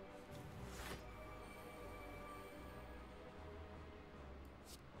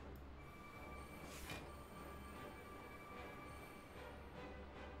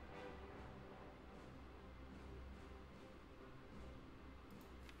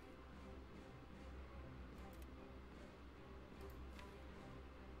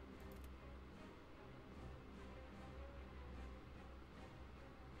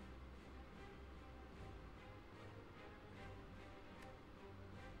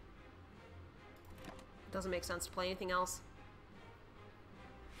 Doesn't make sense to play anything else.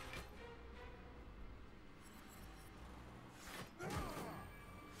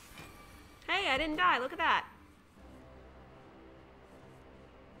 Hey, I didn't die. Look at that.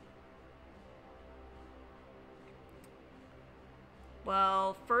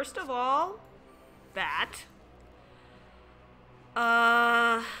 Well, first of all, that.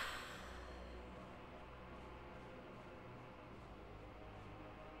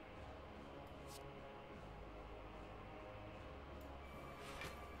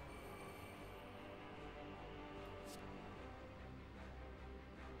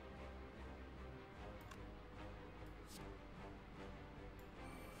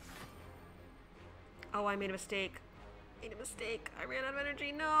 Oh, I made a mistake. I ran out of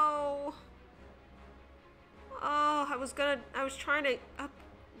energy. No. Oh, I was trying to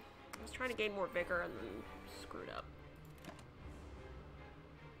gain more vigor and then screwed up.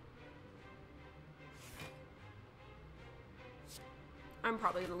 I'm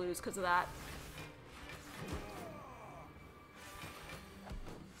probably gonna lose because of that.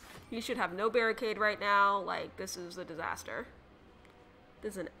 He should have no barricade right now. Like, this is a disaster.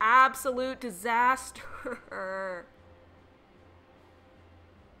 This is an absolute disaster.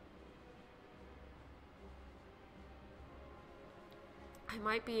 I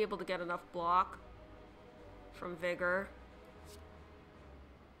might be able to get enough block from Vigor.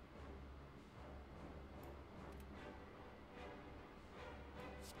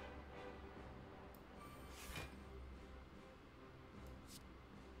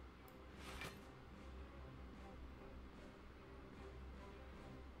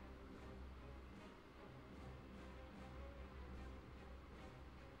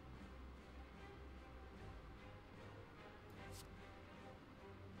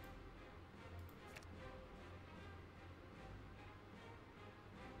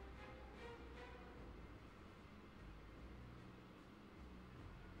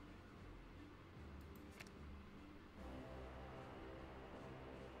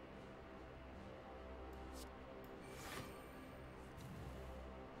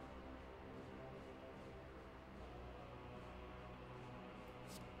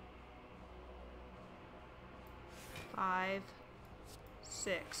 5,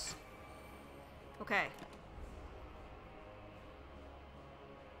 6. Okay.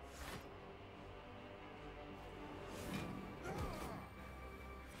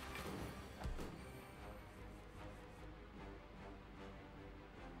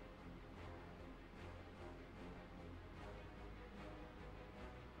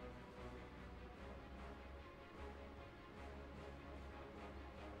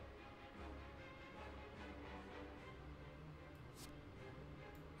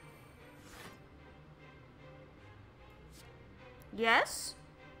 Yes?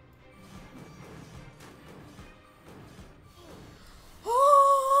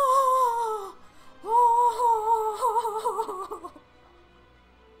 Oh! Oh!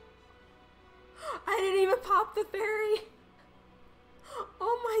 I didn't even pop the fairy.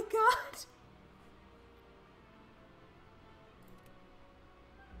 Oh my god.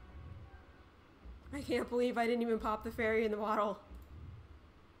 I can't believe I didn't even pop the fairy in the bottle.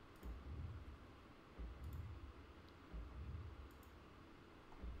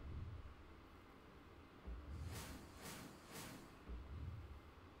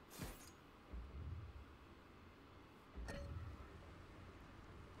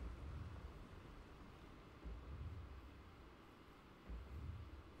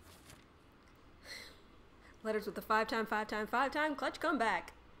 Letters with the 5x, 5x, 5x clutch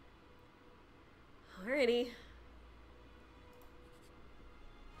comeback. Alrighty.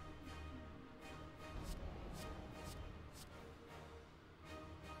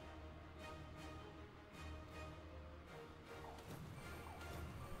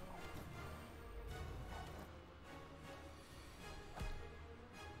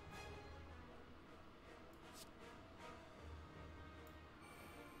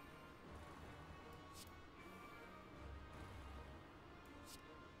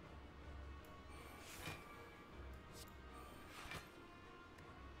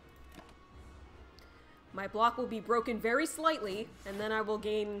 My block will be broken very slightly, and then I will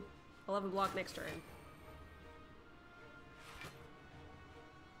gain 11 block next turn.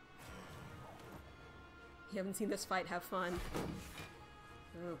 You haven't seen this fight, have fun.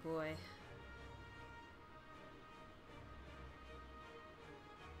 Oh boy.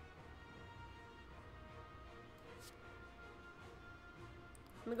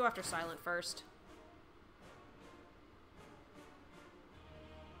 I'm gonna go after Silent first.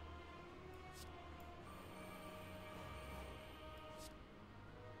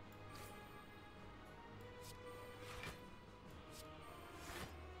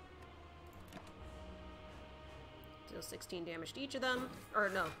 Deal 16 damage to each of them. Or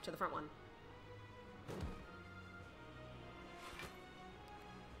no, to the front one.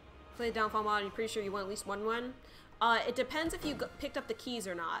 Play the Downfall mod, you're pretty sure you want at least one? It depends if you picked up the keys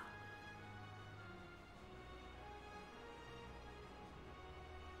or not.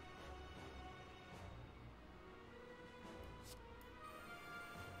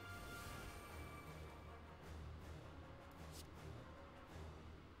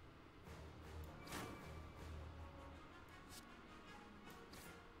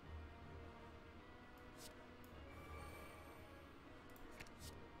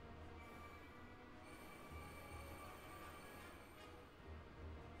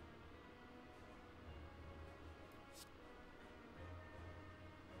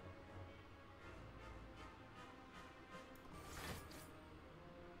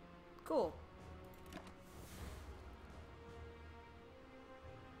 Cool.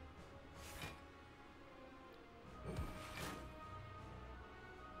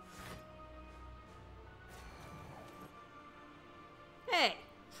 Hey!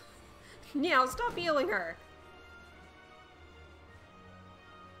 Now stop healing her!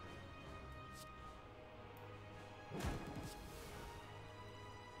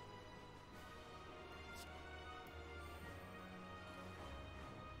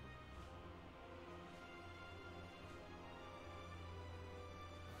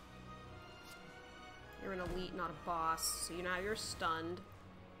 You're an elite, not a boss, so now you're stunned.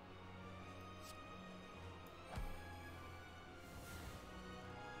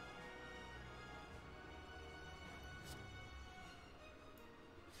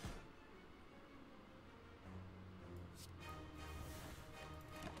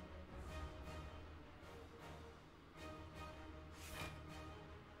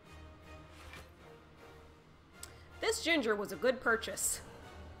 This ginger was a good purchase.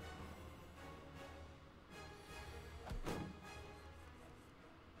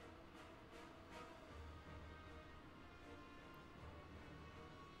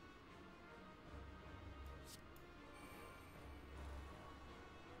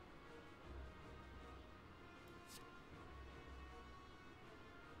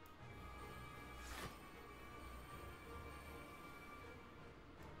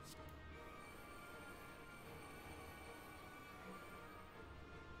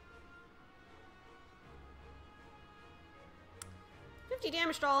 50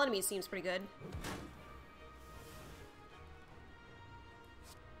 damage to all enemies seems pretty good.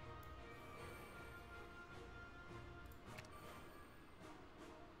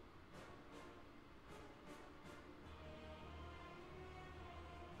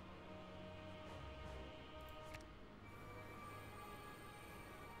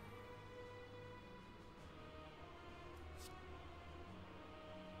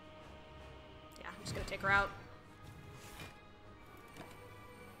 Yeah, I'm just gonna take her out.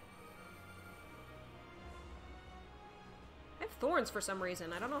 I have thorns for some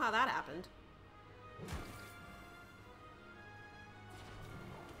reason. I don't know how that happened.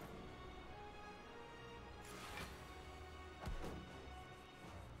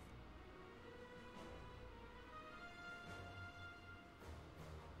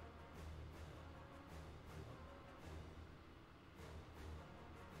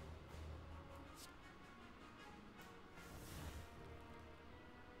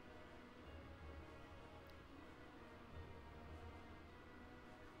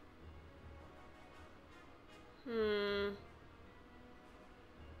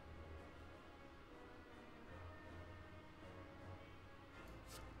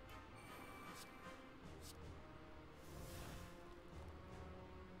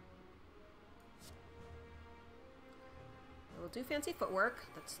 We'll do fancy footwork.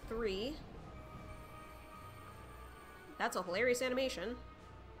 That's 3. That's a hilarious animation.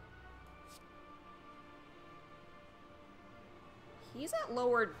 He's at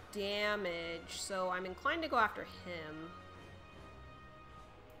lower damage, so I'm inclined to go after him.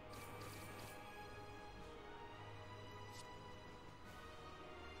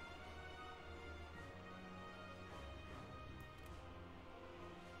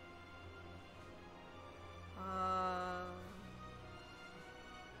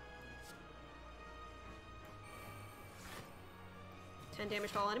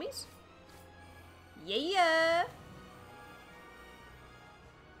 Damage to all enemies. Yeah.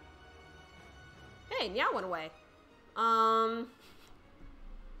 Hey, Meow went away.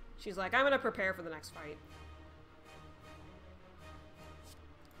 She's like, I'm gonna prepare for the next fight.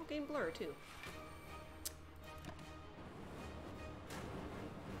 Oh, game blur too.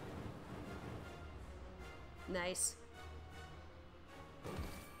 Nice.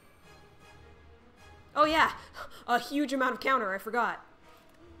 Oh yeah, a huge amount of counter, I forgot.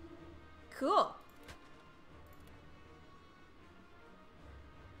 Cool.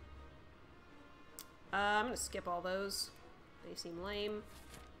 I'm gonna skip all those. They seem lame.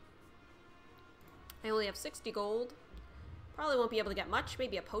 I only have 60 gold. Probably won't be able to get much.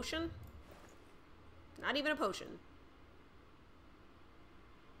 Maybe a potion. Not even a potion.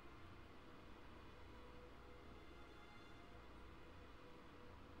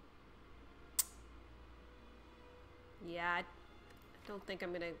 Yeah, I don't think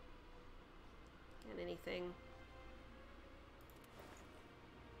I'm gonna get anything.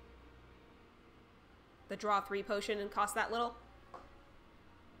 The draw 3 potion and cost that little?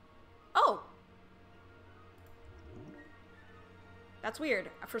 Oh! That's weird.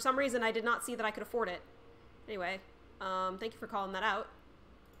 For some reason, I did not see that I could afford it. Anyway, thank you for calling that out.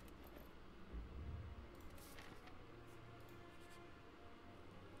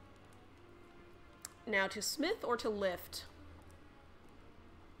 Now, to smith or to lift?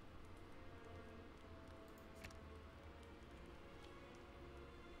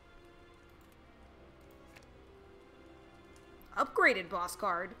 Upgraded boss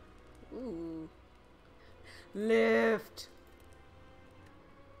card. Ooh. Lift.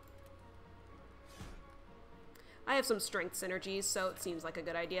 I have some strength synergies, so it seems like a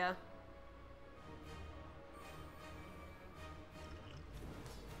good idea.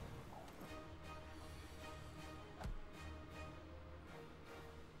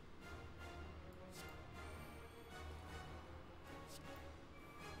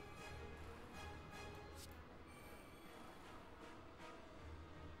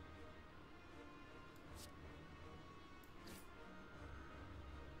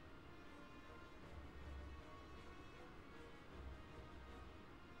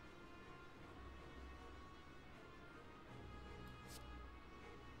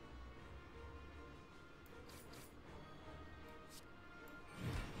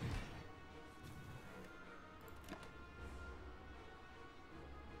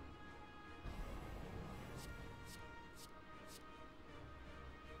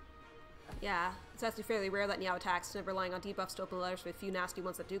 Yeah, it's actually fairly rare that Niao attacks, never relying on debuffs to open letters with a few nasty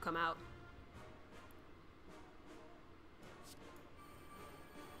ones that do come out.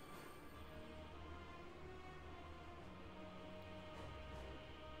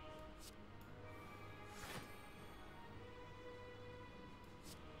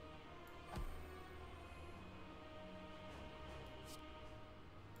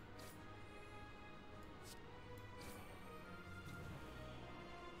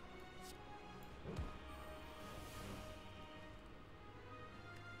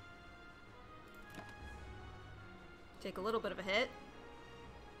 Take a little bit of a hit.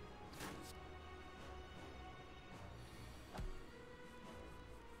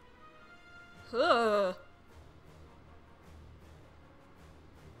 Ugh.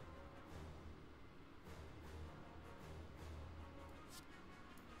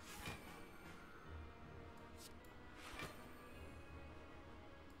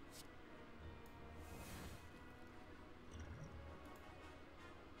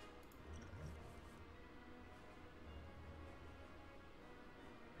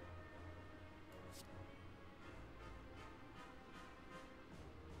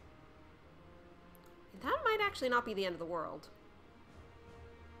 That might actually not be the end of the world.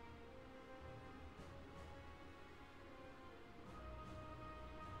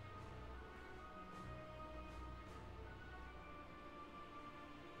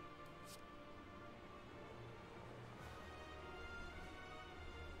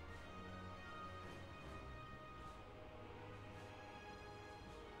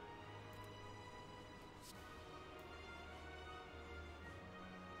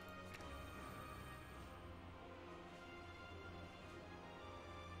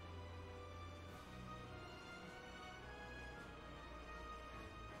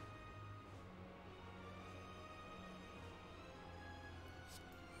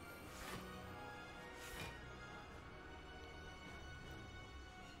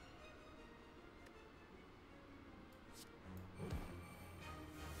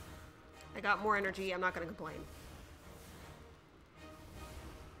 I got more energy. I'm not going to complain.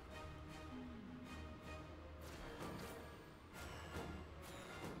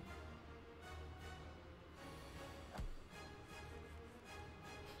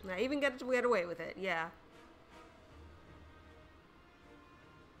 I even get to get away with it. Yeah.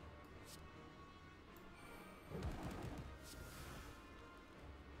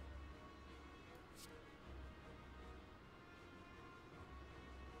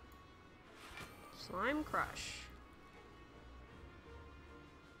 Slime Crush.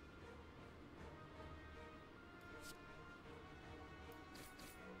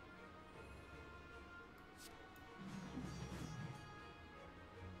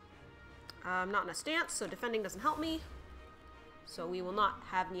 I'm not in a stance, so defending doesn't help me. So we will not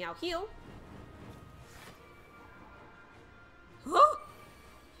have Meow heal. Huh?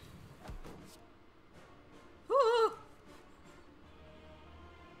 Huh?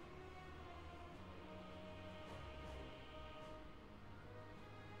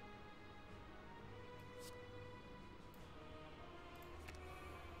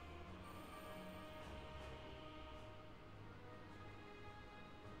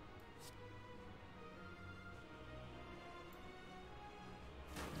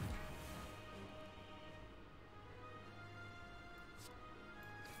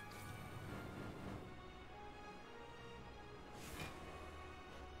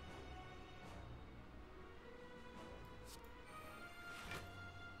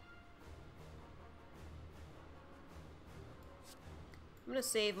 I'm gonna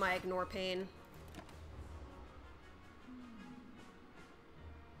save my Ignore Pain.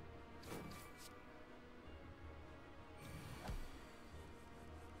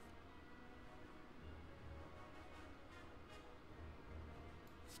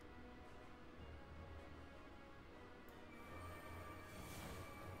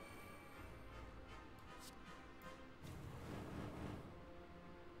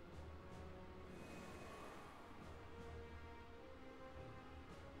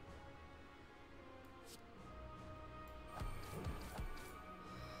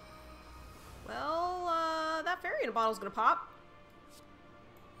 Well, that fairy in a bottle's gonna pop.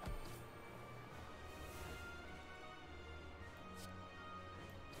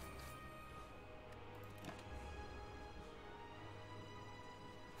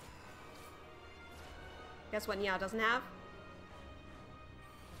 Guess what Meow doesn't have?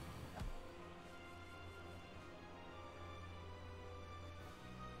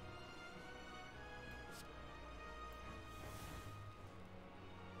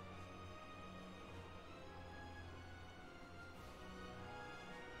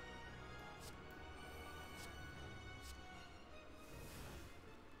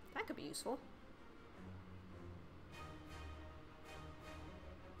 That could be useful.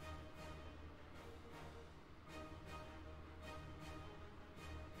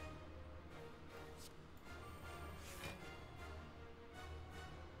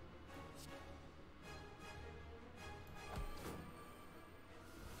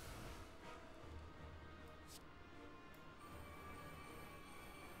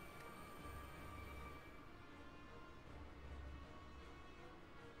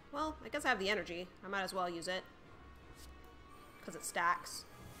 Well, I guess I have the energy. I might as well use it. because it stacks.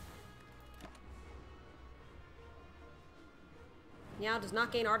 Meow does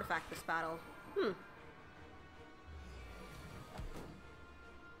not gain artifact this battle.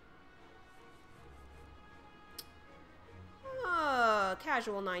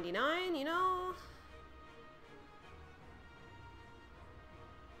 Casual 99, you know?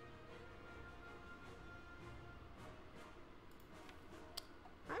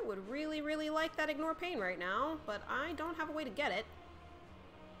 I would really, really like that Ignore Pain right now, but I don't have a way to get it.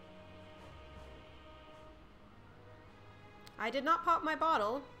 I did not pop my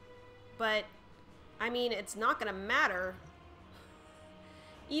bottle, but, I mean, it's not gonna matter.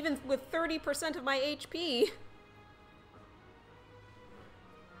 Even with 30% of my HP.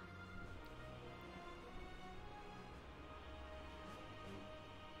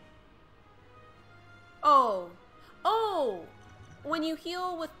 Oh! When you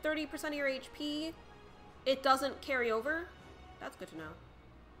heal with 30% of your HP, it doesn't carry over? That's good to know.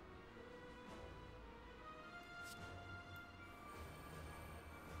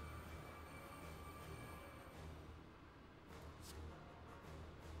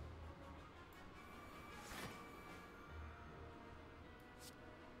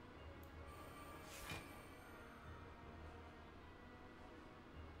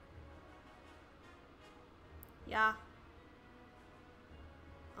 Yeah.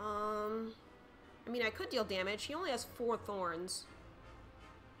 I mean, I could deal damage. He only has 4 thorns.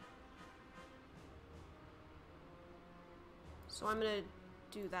 So I'm gonna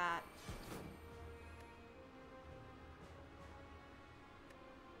do that.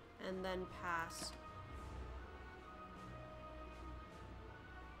 And then pass.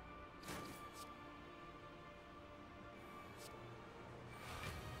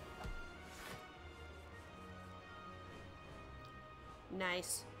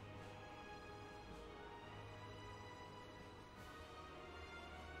 Nice.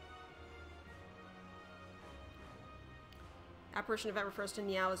 Apparition event refers to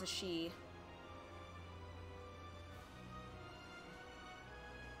Niao as a she.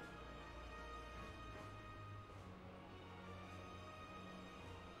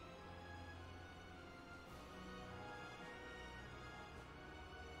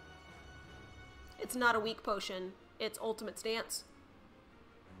 It's not a weak potion. It's ultimate stance.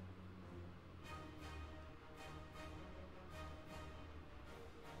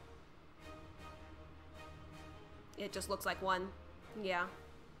 It just looks like one. Yeah.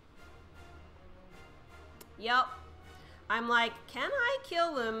 Yep. I'm like, can I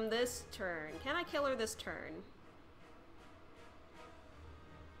kill him this turn? Can I kill her this turn?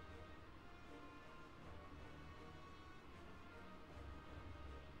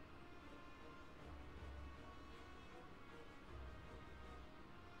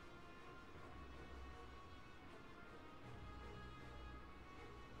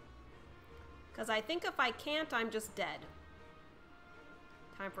 Because I think if I can't, I'm just dead.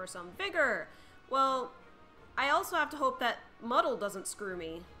 Time for some vigor. Well, I also have to hope that Muddle doesn't screw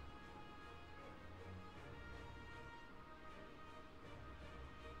me.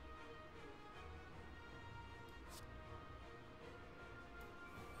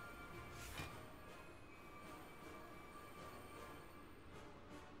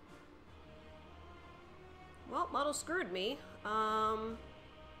 Well, Muddle screwed me.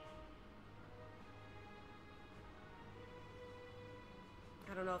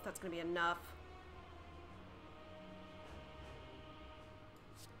 I don't know if that's going to be enough.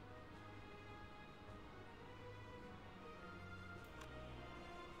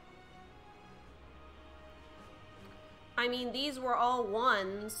 I mean, these were all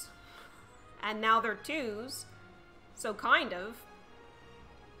 1s, and now they're 2s, so kind of.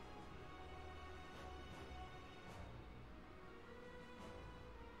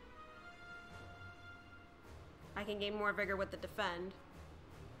 I can gain more vigor with the defend.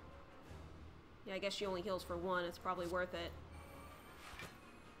 Yeah, I guess she only heals for 1. It's probably worth it.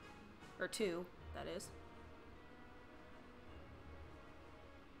 Or 2, that is.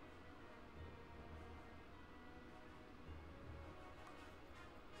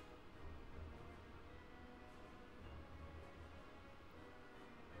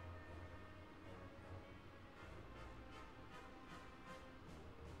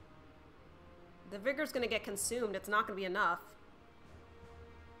 The vigor's gonna get consumed. It's not gonna be enough.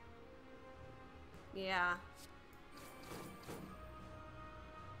 Yeah.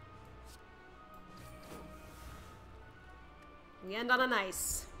 We end on a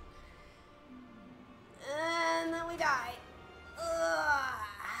nice. And then we die. Ugh.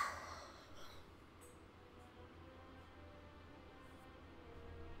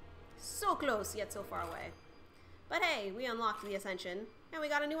 So close, yet so far away. But hey, we unlocked the Ascension, and we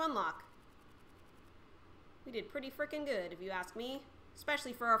got a new unlock. We did pretty freaking good, if you ask me.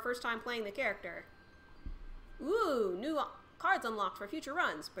 Especially for our first time playing the character. Ooh, new cards unlocked for future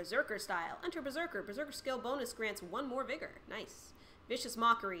runs. Berserker style. Enter Berserker. Berserker skill bonus grants 1 more vigor. Nice. Vicious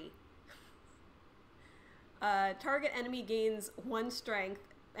Mockery. Target enemy gains 1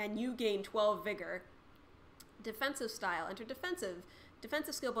 strength, and you gain 12 vigor. Defensive style. Enter Defensive.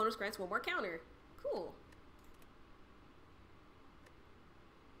 Defensive skill bonus grants 1 more counter. Cool.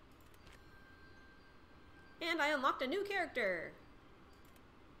 And I unlocked a new character.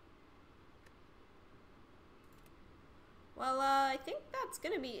 Well, I think that's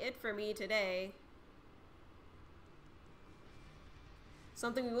gonna be it for me today.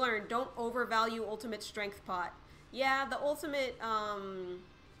 Something we learned, don't overvalue ultimate strength pot. Yeah, the ultimate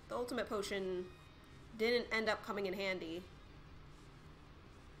potion didn't end up coming in handy.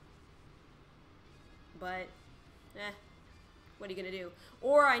 But, what are you gonna do?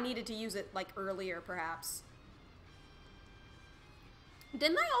 Or I needed to use it, like, earlier, perhaps.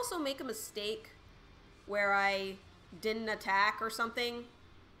 Didn't I also make a mistake where I didn't attack or something?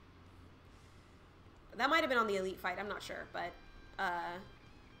 That might have been on the elite fight, I'm not sure, but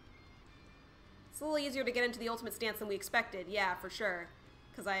it's a little easier to get into the ultimate stance than we expected, yeah, for sure,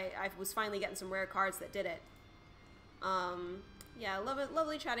 because I was finally getting some rare cards that did it. Yeah,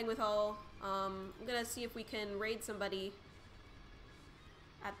 lovely chatting with all. I'm gonna see if we can raid somebody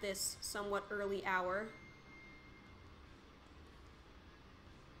at this somewhat early hour.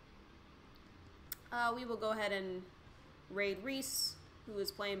 We will go ahead and raid Reese, who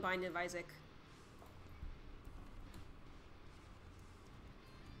is playing Bind of Isaac.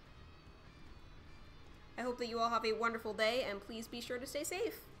 I hope that you all have a wonderful day, and please be sure to stay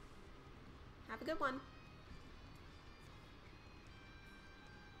safe. Have a good one.